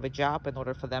to have a job in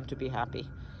order for them to be happy.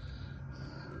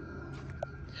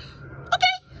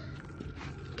 Okay,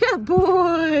 good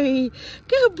boy,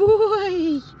 good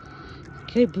boy,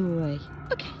 good boy.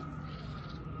 Okay.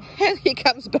 And he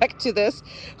comes back to this,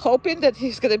 hoping that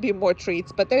he's going to be more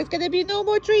treats, but there's going to be no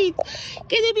more treats. Going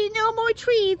to be no more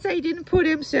treats. I didn't put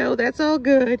him, so that's all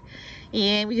good.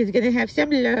 And we're just going to have some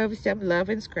love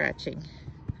and scratching.